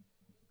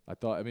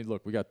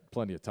 Look, we got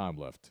plenty of time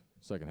left.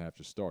 Second half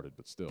just started,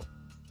 but still.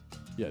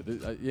 Yeah,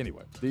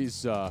 anyway,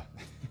 these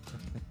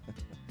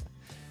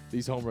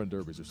these home run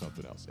derbies are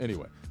something else.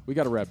 Anyway, we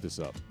got to wrap this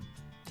up.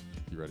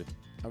 You ready?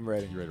 I'm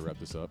ready. You ready to wrap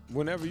this up?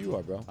 Whenever you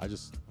are, bro. I'm going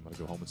to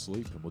go home and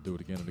sleep, and we'll do it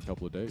again in a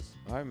couple of days.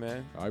 All right,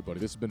 man. All right, buddy.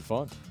 This has been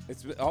fun.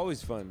 It's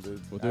always fun,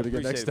 dude. We'll do it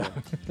again next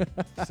time.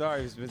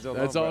 Sorry, it's been so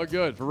long. That's all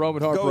good. For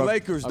Roman Harper, go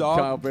Lakers, I'm dog.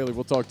 Kyle Bailey.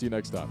 We'll talk to you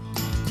next time.